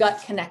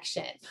Mind-Gut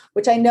Connection,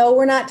 which I know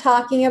we're not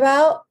talking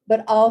about,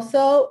 but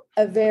also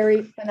a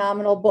very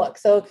phenomenal book.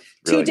 So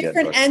two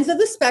different ends of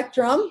the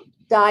spectrum,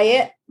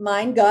 diet,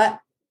 mind, gut,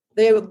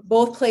 they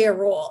both play a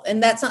role.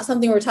 And that's not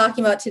something we're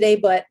talking about today,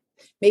 but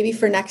maybe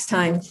for next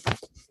time.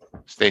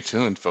 Stay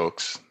tuned,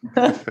 folks.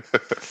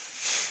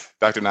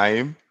 Dr.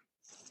 Naem?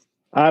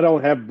 I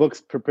don't have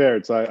books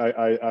prepared, so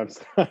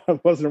I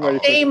wasn't ready.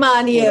 Shame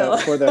on you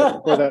for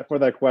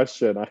that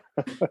question.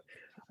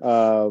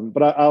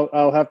 But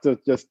I'll have to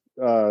just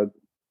go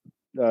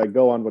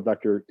on what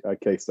Dr.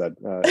 K said.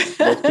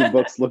 Those two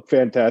books look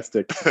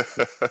fantastic.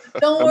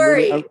 Don't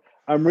worry.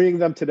 I'm reading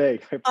them today.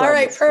 All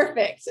right,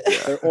 perfect.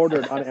 They're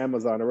ordered on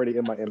Amazon already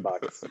in my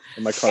inbox.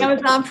 In my cart.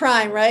 Amazon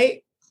Prime,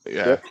 right?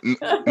 Yeah.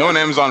 Knowing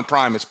Amazon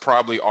Prime is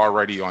probably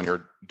already on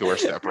your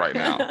doorstep right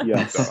now.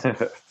 Yes.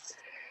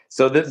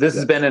 So this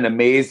has been an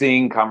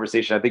amazing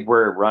conversation. I think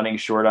we're running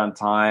short on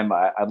time.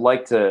 I'd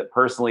like to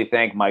personally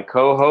thank my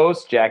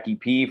co-host, Jackie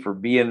P., for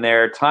being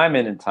there time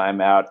in and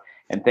time out.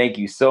 And thank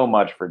you so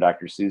much for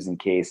Dr. Susan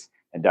Case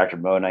and Dr.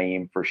 Mo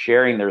Naem for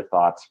sharing their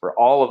thoughts. For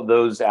all of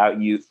those out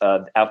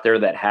there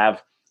that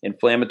have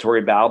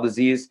inflammatory bowel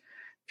disease,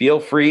 feel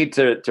free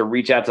to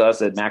reach out to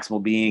us at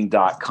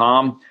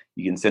maximalbeing.com.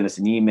 You can send us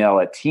an email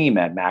at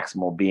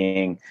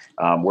team@maximalbeing.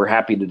 We're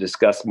happy to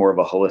discuss more of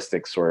a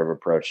holistic sort of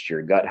approach to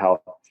your gut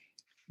health.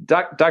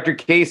 Dr.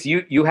 Case,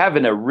 you have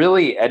a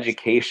really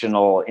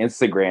educational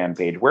Instagram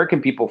page. Where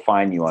can people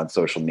find you on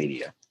social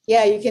media?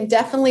 Yeah, you can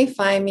definitely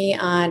find me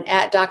on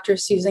 @Dr.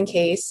 Susan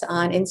Case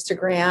on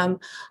Instagram.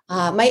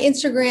 My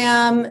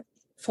Instagram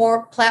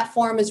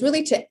platform is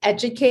really to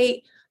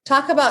educate,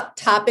 talk about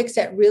topics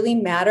that really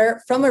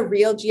matter from a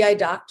real GI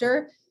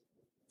doctor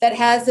that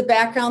has the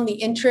background, the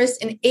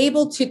interest, and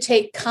able to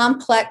take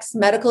complex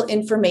medical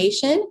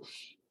information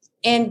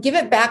and give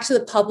it back to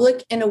the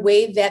public in a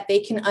way that they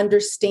can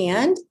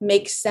understand,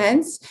 make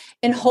sense,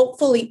 and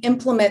hopefully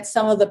implement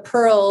some of the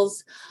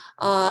pearls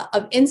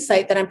of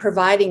insight that I'm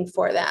providing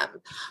for them.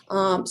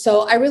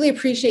 So I really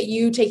appreciate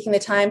you taking the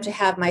time to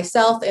have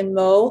myself and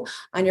Mo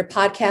on your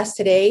podcast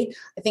today.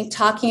 I think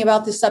talking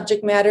about the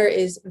subject matter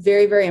is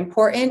very, very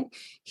important.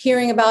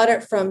 Hearing about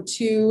it from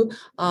two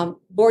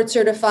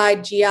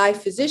board-certified GI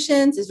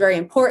physicians is very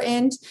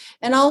important.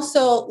 And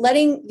also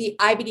letting the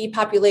IBD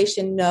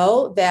population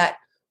know that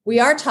we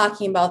are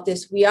talking about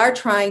this. We are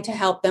trying to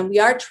help them. We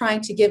are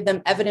trying to give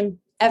them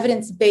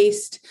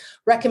evidence-based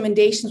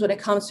recommendations when it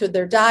comes to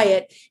their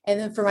diet. And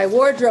then for my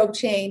wardrobe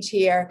change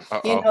here,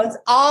 it's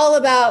all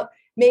about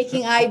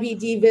making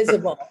IBD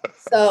visible.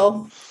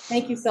 So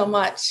thank you so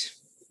much.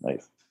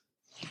 Nice.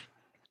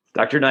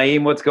 Dr.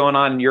 Naem, what's going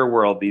on in your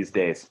world these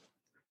days?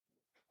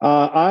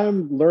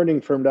 I'm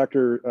learning from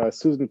Dr.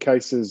 Susan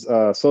Case's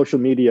social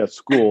media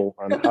school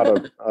on how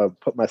to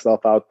put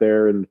myself out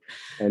there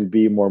and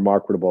be more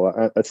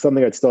marketable. It's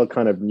something that's still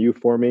kind of new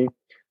for me.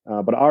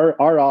 But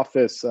our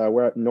office,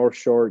 we're at North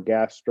Shore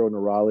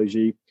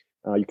Gastroenterology.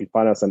 You can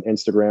find us on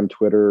Instagram,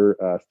 Twitter,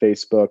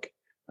 Facebook.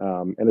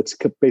 And it's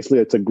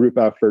a group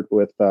effort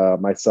with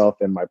myself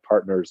and my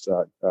partners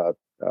at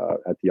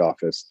the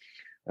office.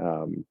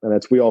 And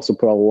we also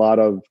put a lot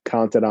of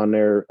content on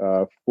there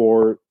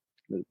for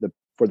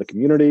the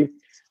community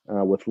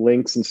with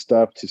links and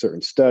stuff to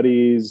certain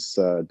studies,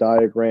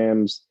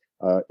 diagrams,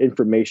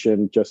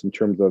 information just in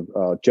terms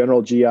of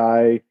general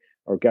GI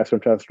or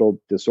gastrointestinal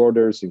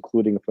disorders,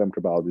 including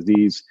inflammatory bowel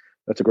disease.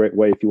 That's a great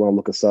way if you want to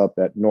look us up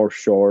at North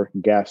Shore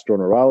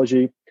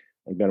Gastroenterology.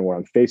 Again, we're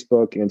on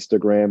Facebook,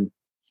 Instagram,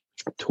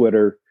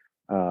 Twitter.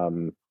 I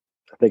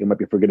think I might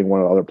be forgetting one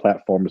of the other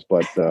platforms,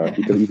 but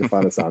you can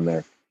find us on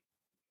there.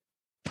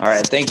 All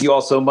right. Thank you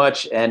all so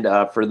much. And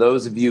for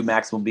those of you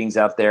Maximal Beings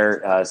out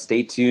there,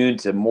 stay tuned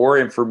to more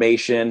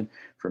information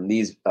from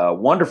these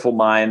wonderful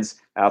minds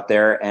out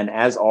there. And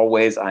as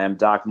always, I am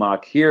Doc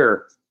Mock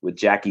here with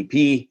Jackie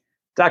P.,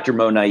 Dr.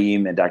 Mo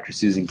Naem, and Dr.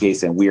 Susan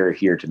Case, and we are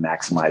here to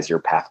maximize your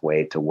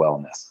pathway to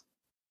wellness.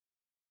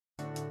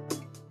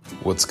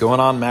 What's going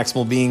on,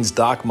 Maximal Beings?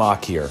 Doc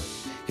Mock here.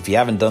 If you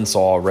haven't done so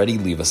already,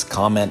 leave us a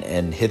comment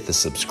and hit the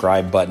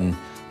subscribe button.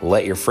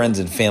 Let your friends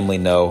and family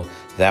know.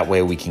 That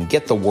way we can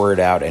get the word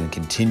out and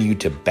continue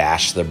to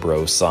bash the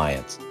bro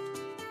science.